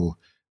vehicle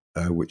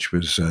which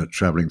was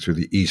traveling through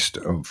the east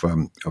of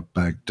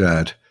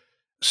Baghdad.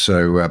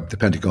 So the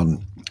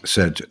Pentagon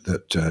said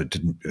that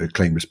didn't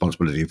claim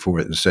responsibility for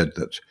it, and said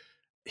that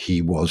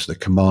he was the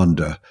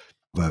commander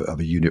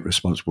of a unit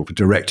responsible for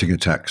directing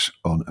attacks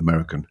on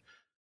American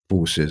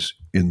forces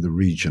in the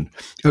region.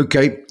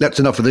 Okay, that's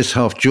enough for this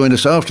half. Join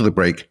us after the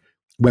break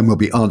when we'll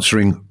be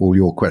answering all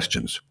your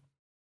questions.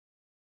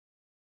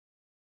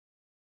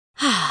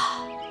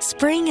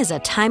 Spring is a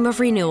time of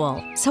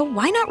renewal, so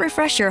why not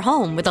refresh your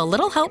home with a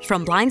little help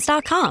from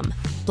Blinds.com?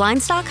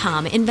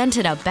 Blinds.com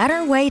invented a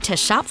better way to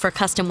shop for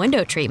custom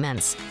window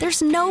treatments.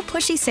 There's no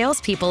pushy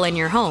salespeople in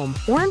your home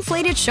or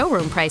inflated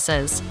showroom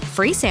prices.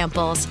 Free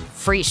samples,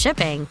 free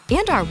shipping,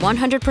 and our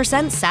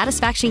 100%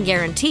 satisfaction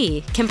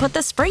guarantee can put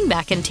the spring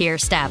back into your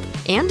step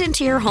and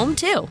into your home,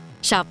 too.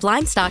 Shop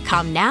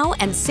Blinds.com now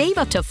and save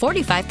up to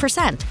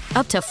 45%.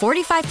 Up to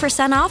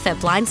 45% off at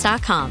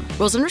Blinds.com.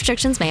 Rules and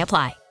restrictions may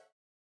apply.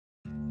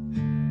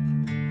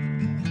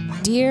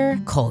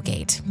 Dear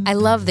Colgate, I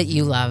love that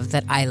you love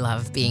that I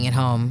love being at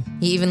home.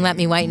 You even let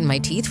me whiten my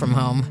teeth from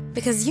home.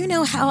 Because you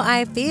know how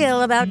I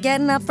feel about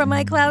getting up from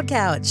my cloud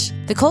couch.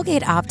 The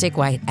Colgate Optic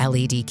White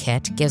LED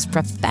Kit gives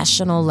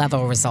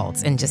professional-level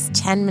results in just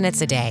 10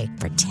 minutes a day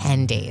for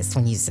 10 days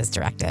when used as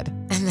directed.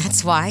 And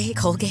that's why,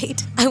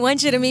 Colgate, I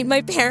want you to meet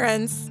my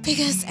parents.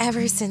 Because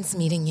ever since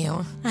meeting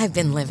you, I've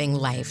been living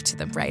life to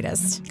the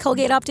brightest.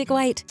 Colgate Optic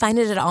White. Find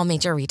it at all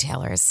major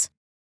retailers.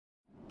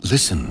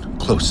 Listen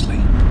closely.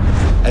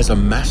 As a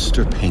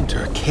master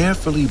painter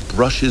carefully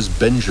brushes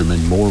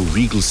Benjamin Moore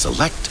Regal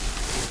Select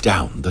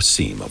down the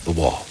seam of the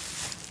wall.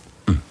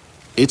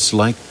 It's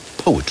like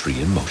poetry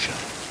in motion.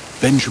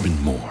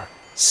 Benjamin Moore,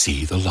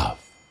 see the love.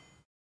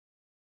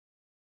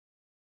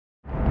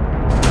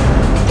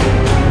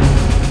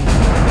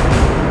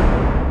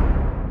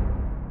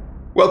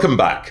 Welcome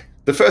back.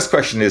 The first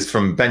question is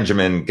from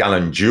Benjamin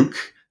Galanjuk.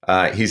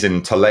 He's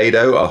in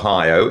Toledo,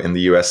 Ohio, in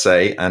the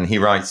USA, and he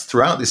writes,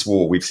 throughout this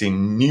war, we've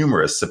seen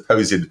numerous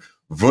supposed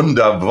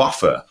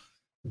Wunderwaffe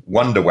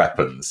wonder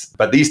weapons,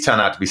 but these turn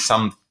out to be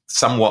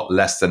somewhat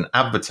less than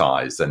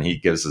advertised. And he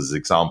gives us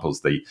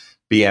examples: the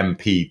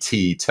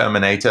BMP-T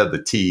Terminator,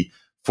 the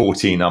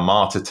T-14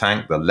 Armata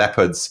tank, the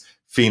Leopards,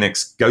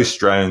 Phoenix ghost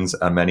drones,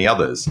 and many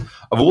others.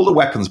 Of all the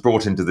weapons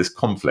brought into this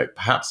conflict,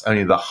 perhaps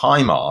only the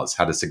HIMARS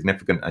had a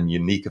significant and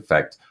unique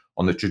effect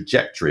on the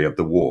trajectory of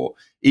the war.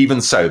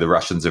 Even so, the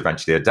Russians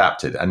eventually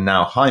adapted, and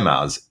now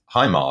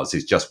HIMARS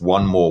is just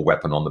one more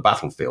weapon on the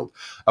battlefield,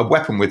 a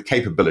weapon with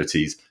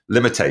capabilities,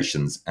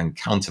 limitations, and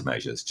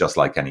countermeasures, just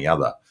like any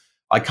other.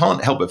 I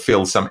can't help but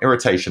feel some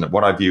irritation at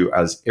what I view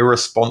as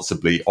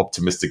irresponsibly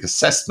optimistic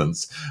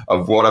assessments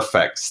of what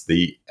effects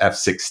the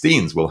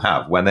F-16s will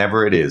have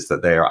whenever it is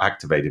that they are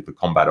activated for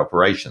combat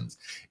operations.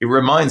 It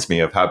reminds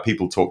me of how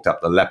people talked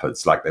up the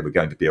Leopards like they were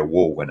going to be a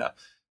war winner.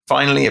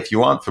 Finally, if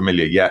you aren't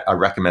familiar yet, I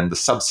recommend the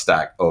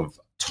Substack of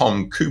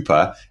Tom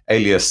Cooper,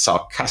 alias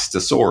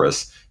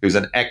Sarcastosaurus, who's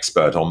an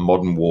expert on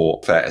modern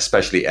warfare,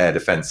 especially air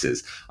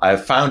defenses. I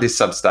have found his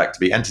Substack to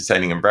be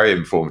entertaining and very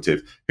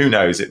informative. Who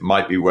knows, it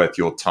might be worth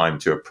your time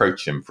to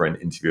approach him for an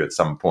interview at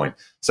some point.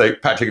 So,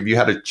 Patrick, have you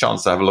had a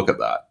chance to have a look at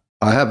that?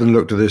 I haven't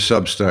looked at this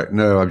Substack,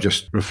 no. I've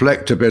just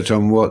reflect a bit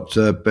on what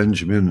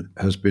Benjamin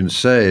has been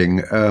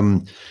saying.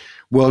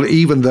 Well,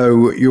 even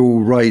though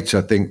you're right,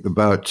 I think,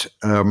 about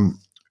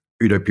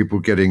people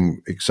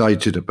getting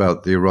excited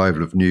about the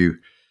arrival of new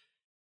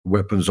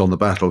weapons on the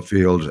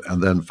battlefield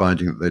and then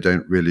finding that they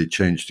don't really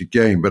change the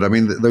game. But I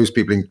mean, those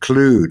people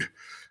include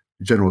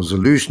General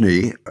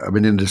Zaluzhnyi. I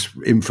mean, in this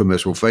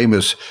infamous or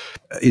famous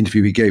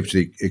interview he gave to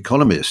The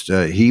Economist,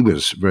 he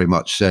was very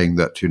much saying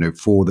that,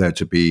 for there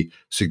to be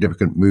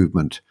significant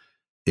movement,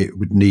 it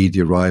would need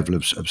the arrival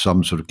of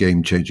some sort of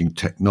game-changing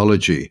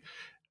technology.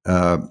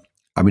 I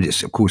mean,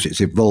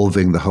 it's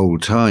evolving the whole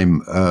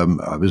time.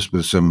 I was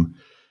with some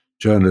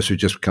journalists who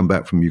just come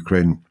back from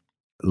Ukraine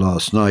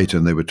last night,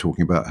 and they were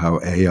talking about how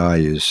AI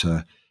is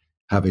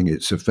having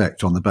its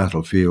effect on the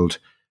battlefield.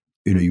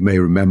 You may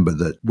remember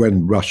that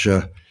when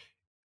Russia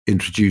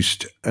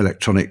introduced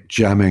electronic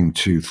jamming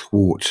to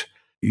thwart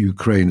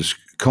Ukraine's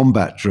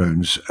combat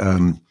drones,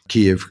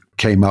 Kiev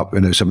came up,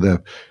 some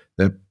of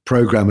their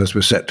programmers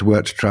were set to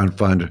work to try and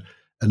find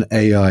an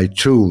AI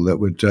tool that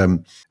would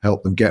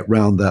help them get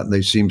around that. And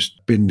they seem to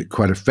have been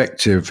quite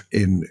effective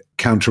in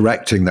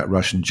counteracting that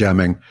Russian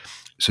jamming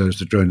so as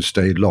the drones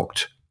stay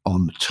locked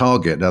on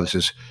target. Now, this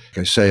is,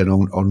 like I say, an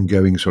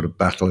ongoing sort of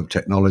battle of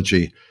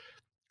technology.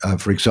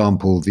 For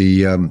example,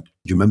 you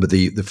remember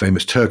the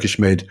famous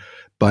Turkish-made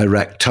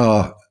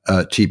Bayraktar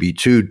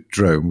TB2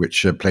 drone,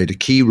 which played a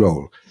key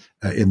role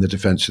in the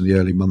defense in the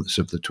early months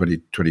of the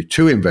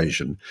 2022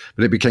 invasion.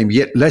 But it became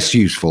yet less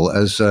useful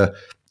as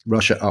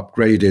Russia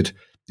upgraded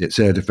its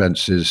air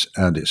defenses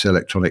and its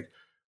electronic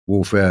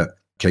warfare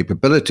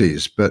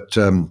capabilities. But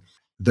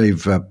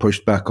they've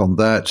pushed back on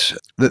that.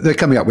 They're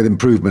coming up with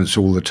improvements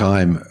all the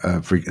time.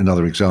 For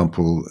another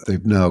example,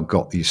 they've now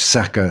got these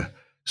Saka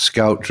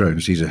scout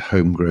drones. These are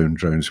homegrown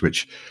drones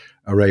which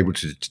are able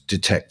to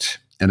detect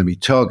enemy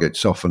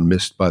targets, often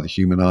missed by the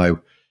human eye,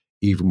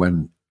 even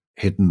when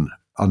hidden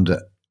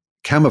under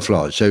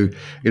camouflage. So,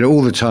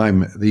 all the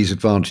time, these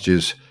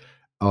advantages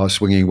are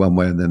swinging one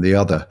way and then the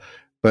other.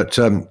 But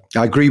I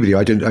agree with you.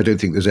 I don't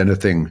think there's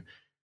anything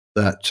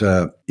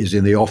that is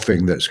in the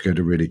offing that's going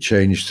to really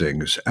change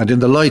things. And in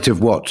the light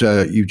of what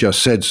you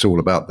just said, Saul,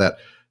 about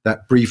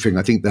that briefing,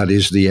 I think that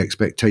is the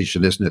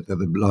expectation, isn't it, that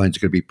the line's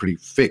going to be pretty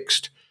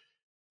fixed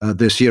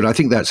this year. And I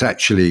think that's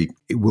actually,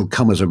 it will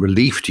come as a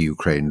relief to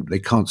Ukraine. They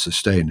can't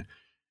sustain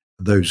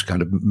those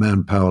kind of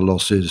manpower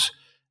losses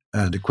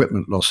and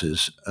equipment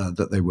losses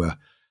that they were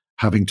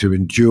having to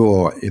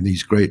endure in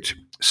these great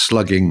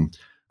slugging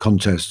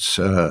contests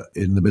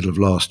in the middle of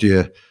last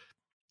year.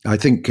 I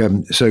think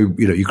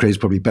Ukraine's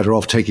probably better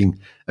off taking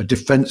a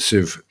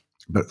defensive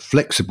but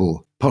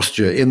flexible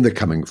posture in the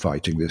coming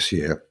fighting this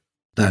year.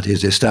 That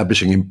is,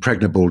 establishing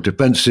impregnable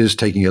defenses,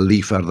 taking a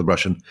leaf out of the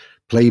Russian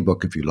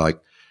playbook, if you like,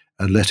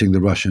 and letting the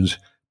Russians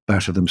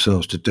batter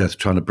themselves to death,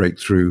 trying to break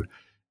through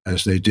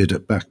as they did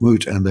at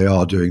Bakhmut, and they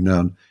are doing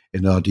now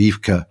in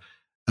Avdiivka.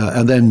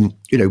 And then,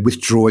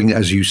 withdrawing,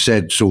 as you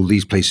said, so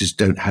these places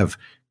don't have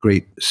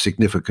great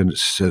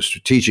significance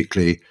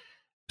strategically.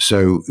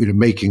 So,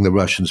 making the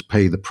Russians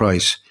pay the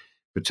price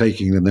for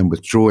taking them, then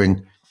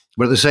withdrawing,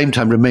 but at the same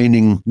time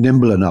remaining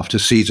nimble enough to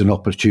seize an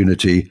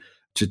opportunity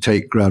to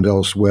take ground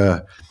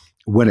elsewhere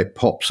when it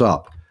pops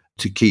up,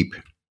 to keep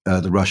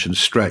the Russians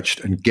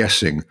stretched and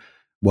guessing,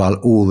 while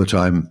all the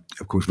time,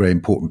 of course, very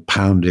important,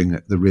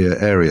 pounding the rear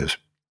areas.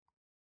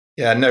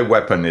 Yeah, no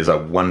weapon is a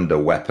wonder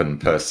weapon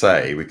per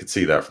se. We could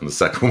see that from the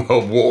Second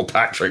World War,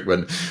 Patrick,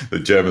 when the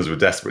Germans were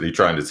desperately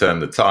trying to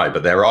turn the tide.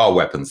 But there are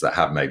weapons that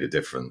have made a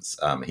difference.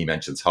 He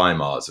mentions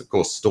HIMARS. Of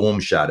course, Storm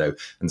Shadow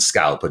and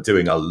Scalp are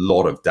doing a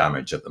lot of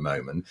damage at the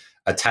moment.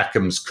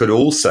 ATACMS could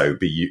also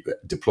be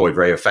deployed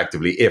very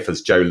effectively if,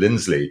 as Joe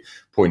Lindsley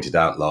pointed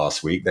out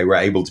last week, they were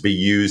able to be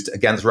used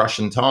against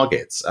Russian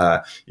targets.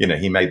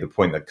 He made the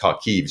point that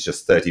Kharkiv is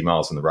just 30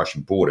 miles from the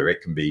Russian border.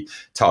 It can be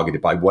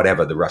targeted by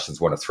whatever the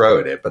Russians want to throw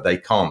at it, but they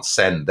can't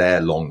send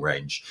their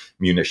long-range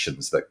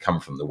munitions that come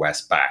from the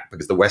West back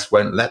because the West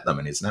won't let them,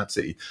 and it's an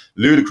absolutely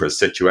ludicrous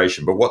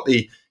situation. But what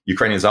the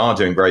Ukrainians are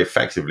doing very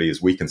effectively,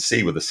 as we can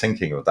see with the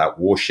sinking of that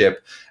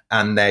warship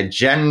and their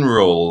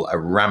general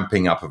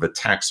ramping up of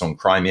attacks on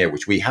Crimea,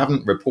 which we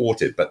haven't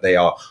reported, but they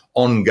are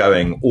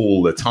ongoing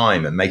all the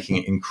time and making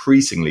it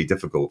increasingly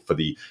difficult for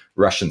the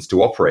Russians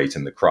to operate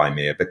in the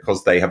Crimea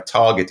because they have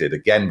targeted,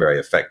 again, very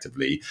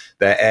effectively,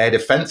 their air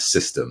defense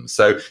systems.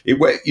 So,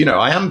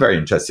 I am very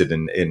interested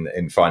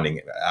in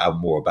finding out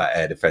more about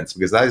air defense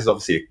because that is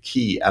obviously a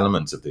key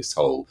element of this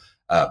whole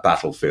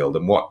battlefield.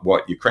 And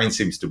what Ukraine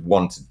seems to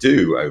want to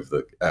do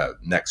over the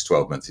next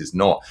 12 months is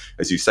not,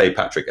 as you say,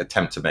 Patrick,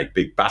 attempt to make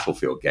big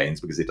battlefield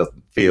gains because it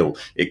doesn't feel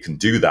it can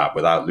do that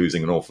without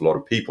losing an awful lot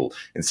of people.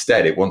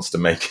 Instead, it wants to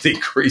make it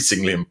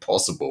increasingly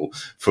impossible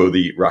for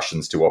the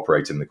Russians to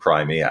operate in the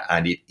Crimea.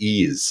 And it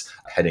is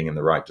heading in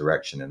the right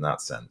direction in that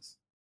sense.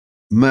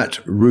 Matt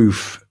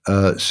Roof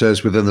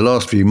says, within the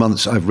last few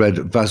months, I've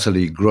read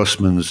Vasily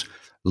Grossman's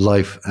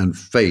Life and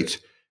Fate.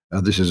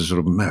 This is a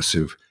sort of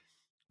massive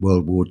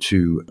World War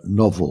II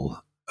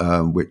novel,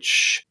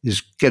 which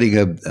is getting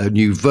a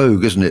new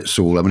vogue, isn't it,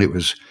 Saul? I mean, it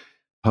was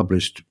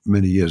published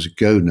many years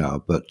ago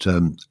now, but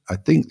I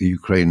think the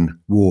Ukraine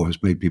war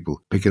has made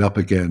people pick it up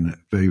again.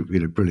 Very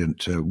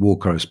brilliant war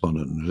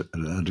correspondent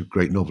and a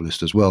great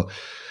novelist as well.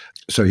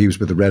 So he was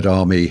with the Red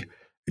Army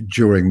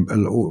during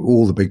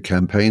all the big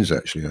campaigns,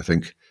 actually, I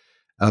think.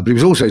 But he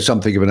was also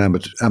something of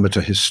an amateur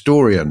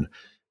historian.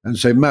 And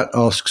so Matt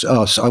asks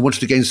us, I wanted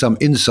to gain some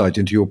insight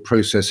into your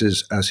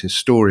processes as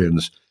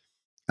historians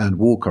and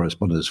war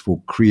correspondents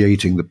for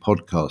creating the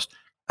podcast.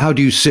 How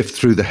do you sift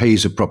through the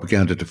haze of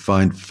propaganda to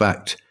find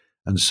fact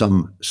and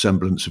some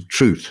semblance of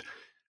truth?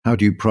 How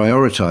do you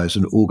prioritize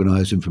and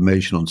organize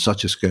information on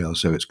such a scale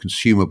so it's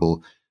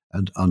consumable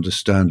and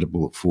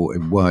understandable for a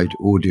wide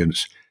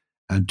audience?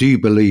 And do you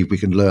believe we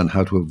can learn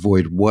how to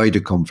avoid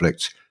wider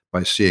conflicts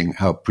by seeing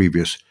how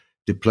previous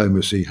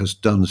diplomacy has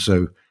done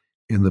so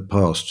in the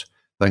past?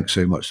 Thanks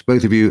so much to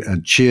both of you,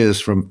 and cheers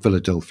from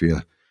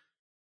Philadelphia,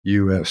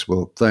 US.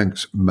 Well,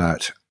 thanks,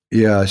 Matt.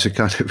 Yeah, it's a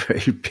kind of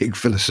very big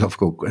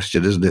philosophical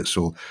question, isn't it,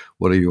 Saul?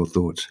 What are your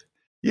thoughts?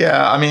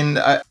 Yeah, I mean,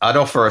 I'd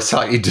offer a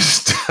slightly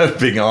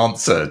disturbing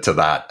answer to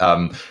that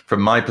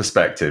from my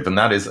perspective. And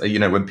that is,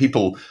 when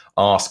people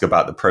ask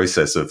about the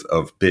process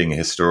of being a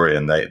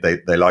historian,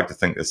 they like to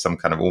think there's some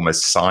kind of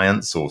almost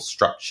science or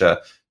structure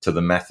to the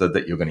method,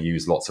 that you're going to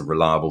use lots of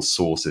reliable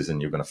sources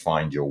and you're going to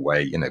find your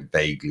way,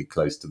 vaguely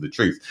close to the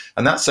truth.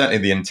 And that's certainly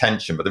the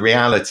intention. But the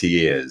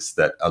reality is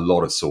that a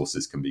lot of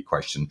sources can be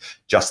questioned,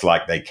 just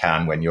like they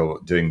can when you're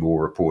doing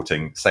war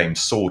reporting. Same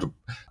sort of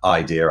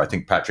idea, I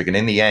think, Patrick. And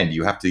in the end,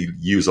 you have to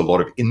use a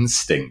lot of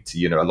instinct,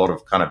 a lot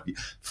of kind of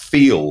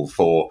feel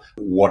for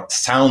what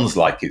sounds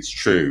like it's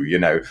true,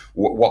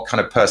 what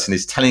kind of person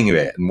is telling you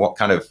it and what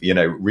kind of,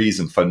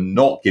 reason for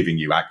not giving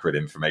you accurate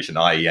information,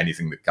 i.e.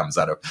 anything that comes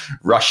out of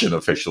Russian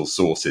official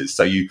sources.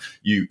 So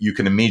you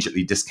can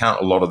immediately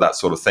discount a lot of that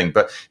sort of thing.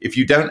 But if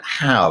you don't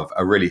have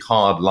a really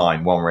hard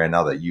line one way or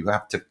another, you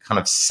have to kind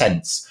of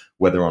sense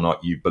whether or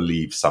not you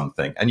believe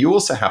something. And you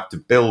also have to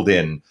build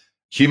in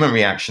human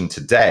reaction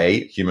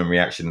today, human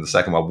reaction in the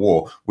Second World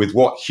War, with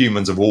what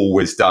humans have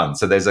always done.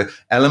 So there's an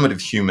element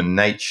of human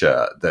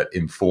nature that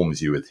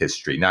informs you with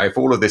history. Now, if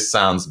all of this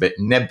sounds a bit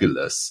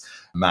nebulous,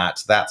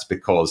 Matt, that's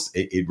because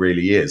it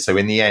really is. So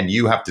in the end,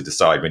 you have to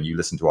decide when you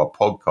listen to our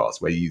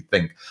podcast where you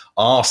think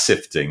our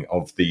sifting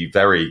of the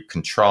very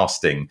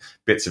contrasting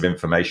bits of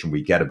information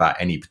we get about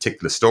any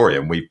particular story.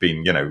 And we've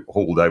been,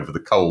 hauled over the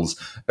coals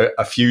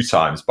a few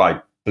times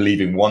by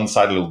believing one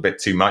side a little bit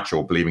too much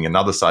or believing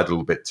another side a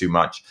little bit too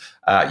much.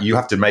 You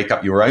have to make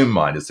up your own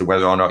mind as to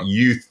whether or not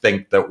you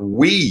think that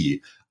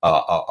we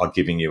are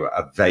giving you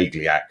a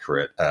vaguely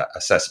accurate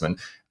assessment.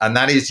 And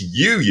that is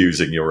you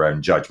using your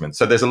own judgment.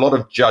 So there's a lot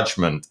of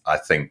judgment, I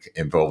think,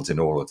 involved in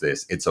all of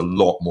this. It's a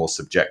lot more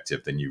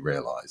subjective than you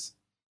realize.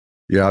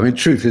 Yeah, I mean,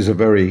 truth is a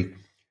very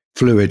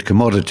fluid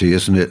commodity,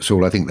 isn't it,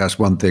 Saul? I think that's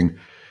one thing.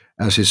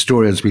 As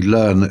historians, we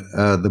learn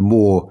the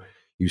more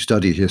you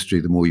study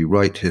history, the more you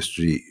write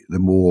history, the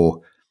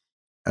more,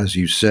 as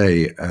you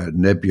say,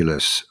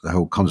 nebulous the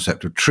whole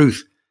concept of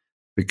truth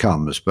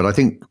becomes. But I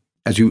think,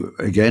 as you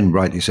again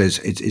rightly says,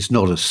 it's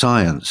not a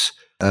science.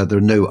 There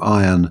are no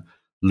iron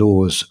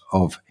laws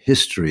of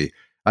history.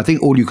 I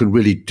think all you can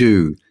really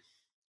do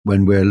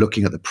when we're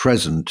looking at the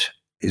present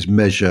is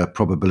measure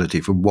probability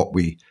from what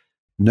we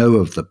know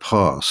of the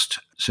past.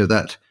 So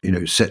that,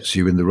 sets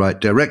you in the right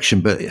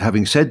direction. But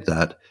having said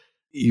that,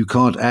 you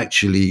can't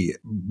actually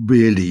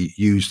really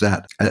use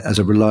that as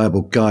a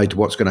reliable guide to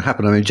what's going to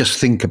happen. I mean, just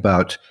think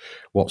about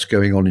what's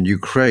going on in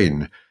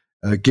Ukraine.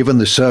 Given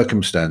the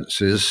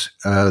circumstances,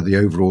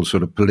 the overall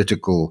sort of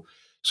political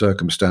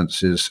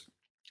circumstances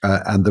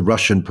and the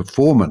Russian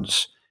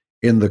performance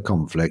in the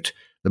conflict,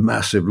 the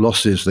massive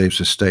losses they've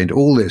sustained,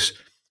 all this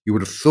you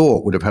would have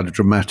thought would have had a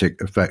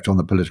dramatic effect on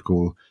the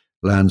political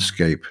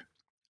landscape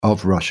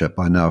of Russia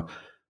by now,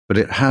 but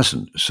it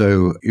hasn't.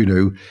 So,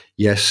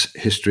 yes,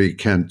 history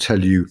can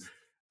tell you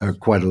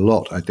quite a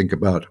lot, I think,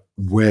 about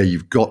where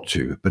you've got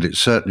to, but it's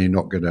certainly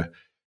not going to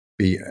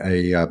be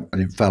an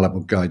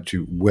infallible guide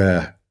to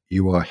where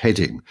you are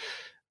heading.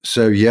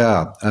 So,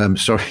 yeah, I'm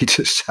sorry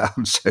to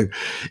sound so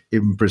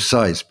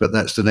imprecise, but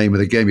that's the name of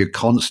the game. You're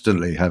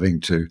constantly having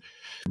to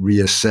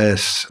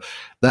reassess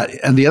that.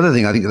 And the other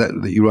thing I think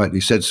that you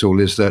rightly said, Saul,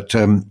 is that,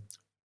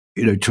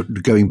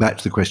 going back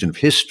to the question of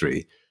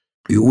history,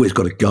 you always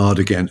got to guard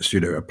against,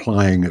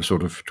 applying a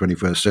sort of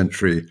 21st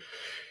century,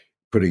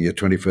 putting your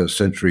 21st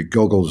century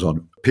goggles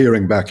on,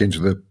 peering back into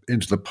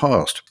the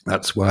past.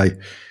 That's why.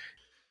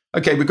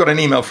 Okay, we've got an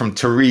email from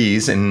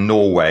Therese in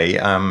Norway.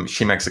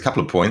 She makes a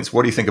couple of points.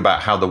 What do you think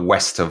about how the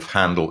West have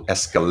handled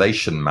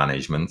escalation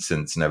management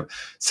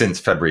since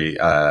February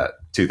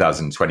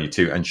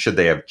 2022? And should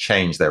they have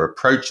changed their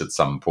approach at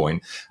some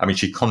point? I mean,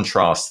 she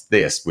contrasts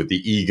this with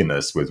the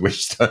eagerness with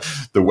which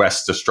the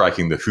West are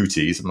striking the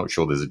Houthis. I'm not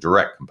sure there's a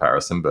direct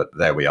comparison, but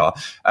there we are.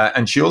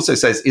 And she also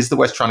says, is the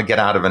West trying to get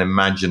out of an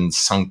imagined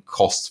sunk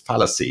cost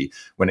fallacy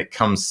when it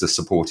comes to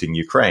supporting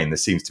Ukraine? There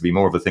seems to be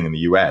more of a thing in the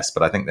US,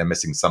 but I think they're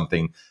missing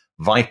something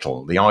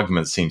vital. The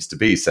argument seems to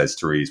be, says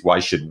Therese, why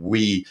should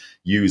we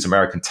use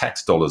American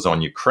tax dollars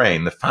on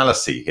Ukraine? The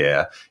fallacy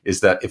here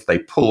is that if they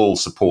pull all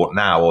support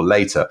now or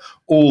later,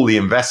 all the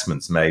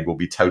investments made will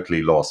be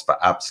totally lost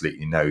for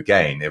absolutely no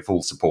gain. If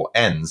all support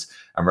ends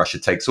and Russia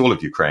takes all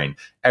of Ukraine,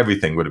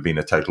 everything would have been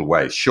a total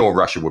waste. Sure,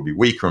 Russia would be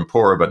weaker and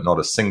poorer, but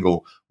not a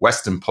single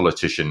Western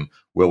politician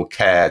will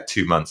care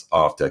 2 months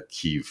after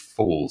Kyiv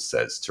falls,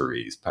 says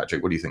Therese.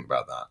 Patrick, what do you think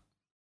about that?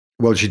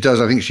 Well, she does.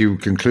 I think she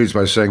concludes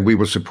by saying we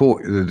will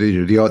support,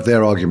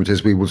 their argument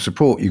is we will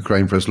support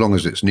Ukraine for as long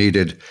as it's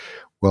needed.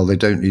 Well, they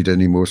don't need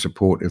any more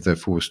support if they're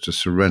forced to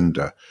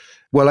surrender.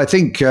 Well, I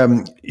think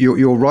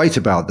you're right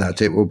about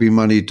that. It will be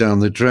money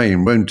down the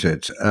drain, won't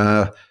it?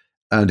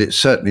 And it's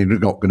certainly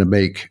not going to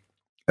make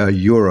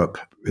Europe,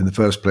 in the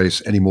first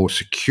place, any more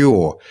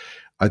secure.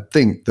 I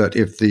think that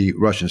if the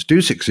Russians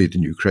do succeed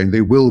in Ukraine,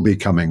 they will be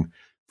coming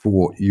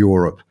for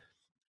Europe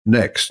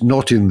next,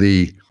 not in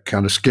the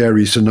kind of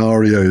scary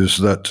scenarios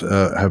that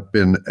have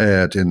been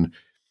aired in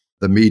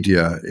the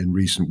media in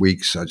recent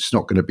weeks. It's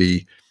not going to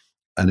be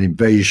an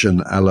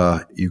invasion a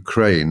la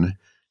Ukraine,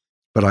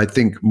 but I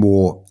think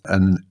more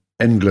an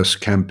endless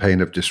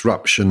campaign of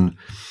disruption,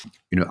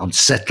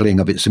 unsettling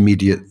of its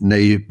immediate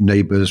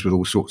neighbors with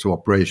all sorts of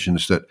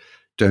operations that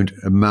don't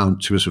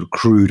amount to a sort of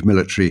crude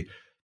military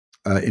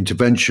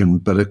intervention,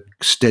 but a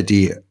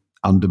steady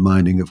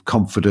undermining of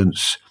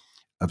confidence,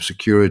 of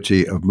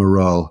security, of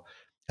morale.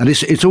 And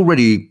it's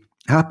already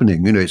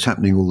happening. It's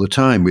happening all the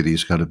time with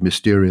these kind of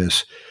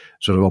mysterious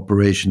sort of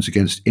operations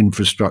against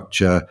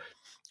infrastructure,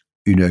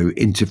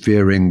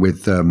 interfering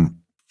with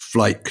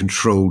flight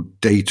control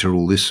data,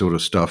 all this sort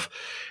of stuff.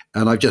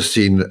 And I've just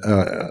seen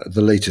the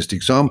latest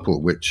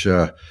example, which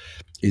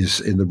is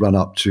in the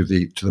run-up to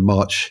the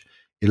March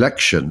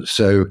election.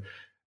 So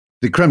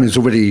the Kremlin's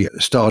already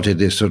started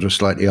this sort of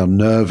slightly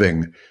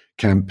unnerving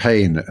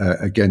campaign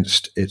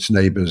against its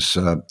neighbors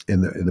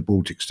in the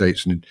Baltic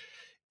states and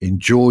in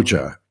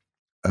Georgia.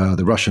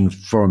 The Russian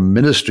Foreign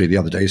Ministry the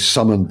other day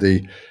summoned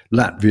the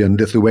Latvian,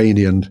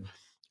 Lithuanian,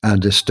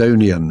 and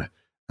Estonian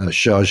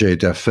chargé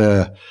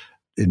d'affaires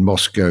in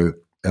Moscow.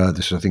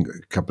 This was, I think,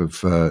 a couple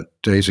of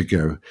days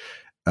ago,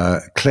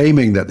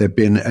 claiming that there'd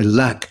been a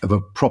lack of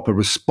a proper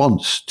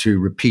response to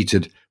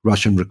repeated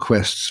Russian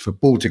requests for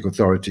Baltic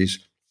authorities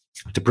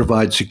to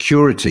provide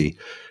security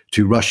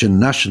to Russian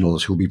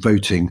nationals who will be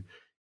voting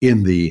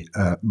in the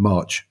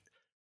March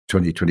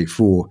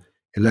 2024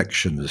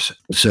 elections.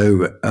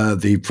 So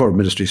the Foreign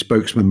Ministry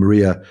spokesman,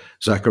 Maria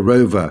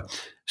Zakharova,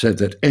 said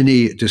that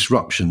any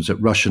disruptions at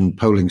Russian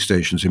polling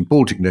stations in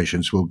Baltic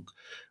nations will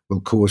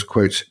cause,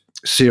 quote,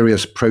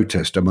 serious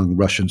protest among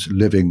Russians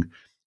living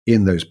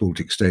in those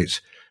Baltic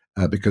states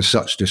because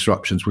such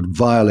disruptions would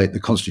violate the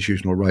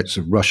constitutional rights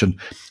of Russian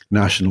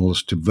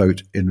nationals to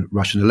vote in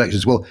Russian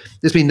elections. Well,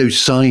 there's been no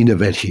sign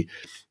of any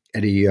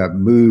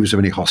moves of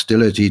any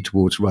hostility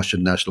towards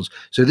Russian nationals.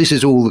 So this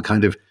is all the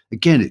kind of,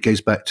 again, it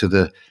goes back to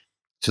the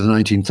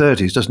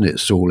 1930s, doesn't it,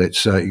 Saul?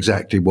 It's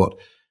exactly what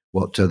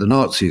the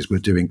Nazis were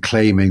doing,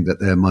 claiming that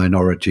their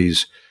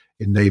minorities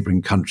in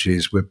neighboring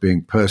countries were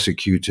being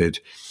persecuted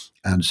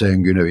and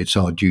saying, it's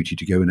our duty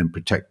to go in and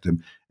protect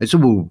them. It's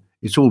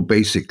all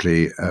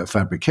basically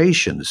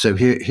fabrication. So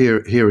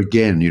here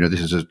again,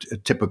 this is a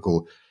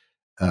typical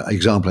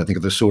example, I think,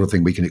 of the sort of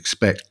thing we can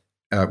expect.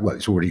 Well,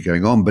 it's already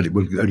going on, but it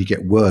will only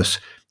get worse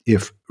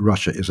if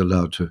Russia is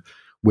allowed to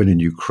win in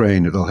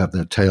Ukraine. They'll have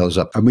their tails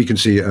up. And we can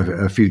see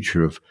a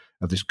future of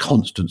this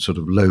constant sort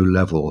of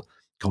low-level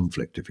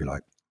conflict, if you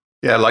like.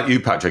 Yeah, like you,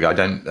 Patrick, I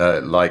don't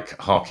like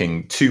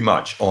harking too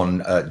much on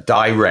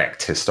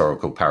direct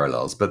historical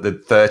parallels, but the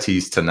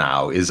 30s to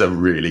now is a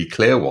really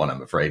clear one,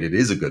 I'm afraid. It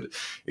is a good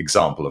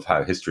example of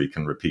how history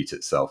can repeat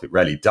itself. It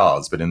rarely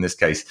does, but in this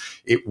case,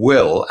 it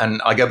will.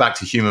 And I go back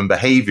to human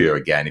behavior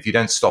again. If you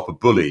don't stop a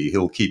bully,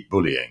 he'll keep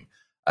bullying.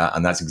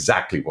 And that's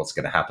exactly what's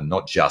going to happen,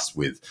 not just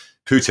with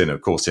Putin,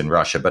 of course, in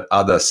Russia, but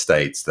other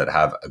states that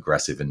have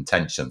aggressive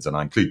intentions. And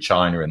I include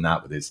China in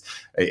that with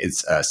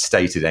its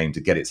stated aim to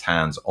get its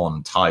hands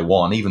on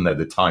Taiwan, even though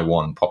the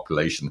Taiwan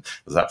population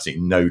has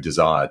absolutely no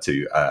desire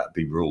to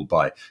be ruled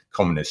by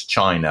communist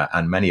China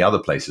and many other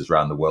places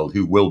around the world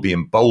who will be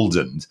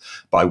emboldened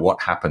by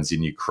what happens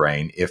in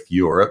Ukraine if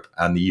Europe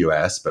and the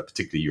US, but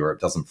particularly Europe,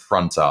 doesn't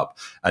front up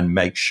and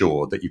make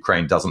sure that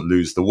Ukraine doesn't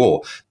lose the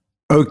war.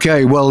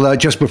 Okay, well,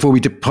 just before we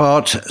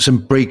depart, some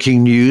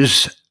breaking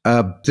news.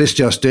 This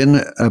just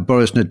in,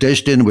 Boris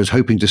Nadezhdin was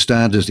hoping to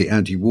stand as the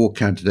anti-war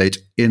candidate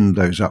in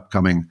those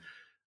upcoming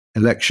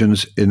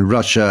elections in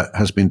Russia,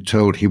 has been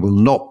told he will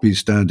not be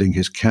standing.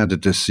 His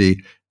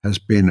candidacy has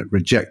been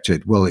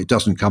rejected. Well, it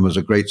doesn't come as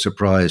a great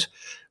surprise,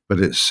 but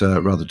it's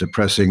rather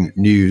depressing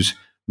news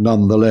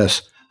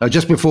nonetheless.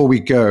 Just before we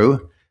go,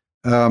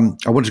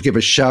 I want to give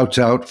a shout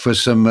out for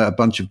a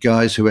bunch of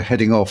guys who are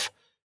heading off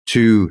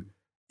to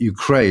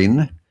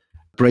Ukraine,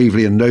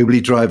 bravely and nobly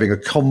driving a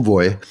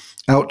convoy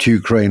out to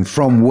Ukraine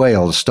from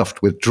Wales,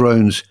 stuffed with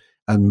drones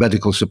and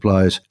medical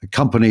supplies,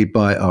 accompanied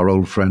by our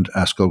old friend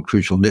Askol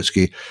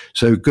Krushelnitsky.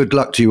 So good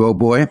luck to you, old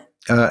boy,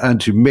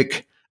 and to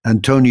Mick,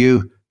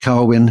 Antonio,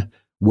 Carwin,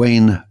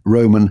 Wayne,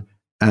 Roman,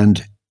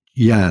 and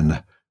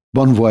Jan.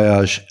 Bon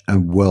voyage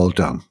and well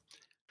done.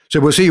 So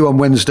we'll see you on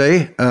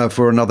Wednesday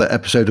for another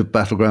episode of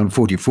Battleground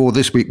 44.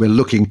 This week we're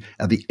looking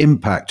at the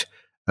impact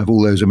of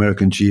all those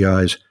American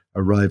GIs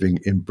arriving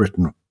in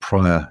Britain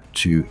prior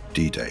to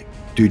D-Day.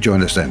 Do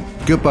join us then.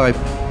 Goodbye.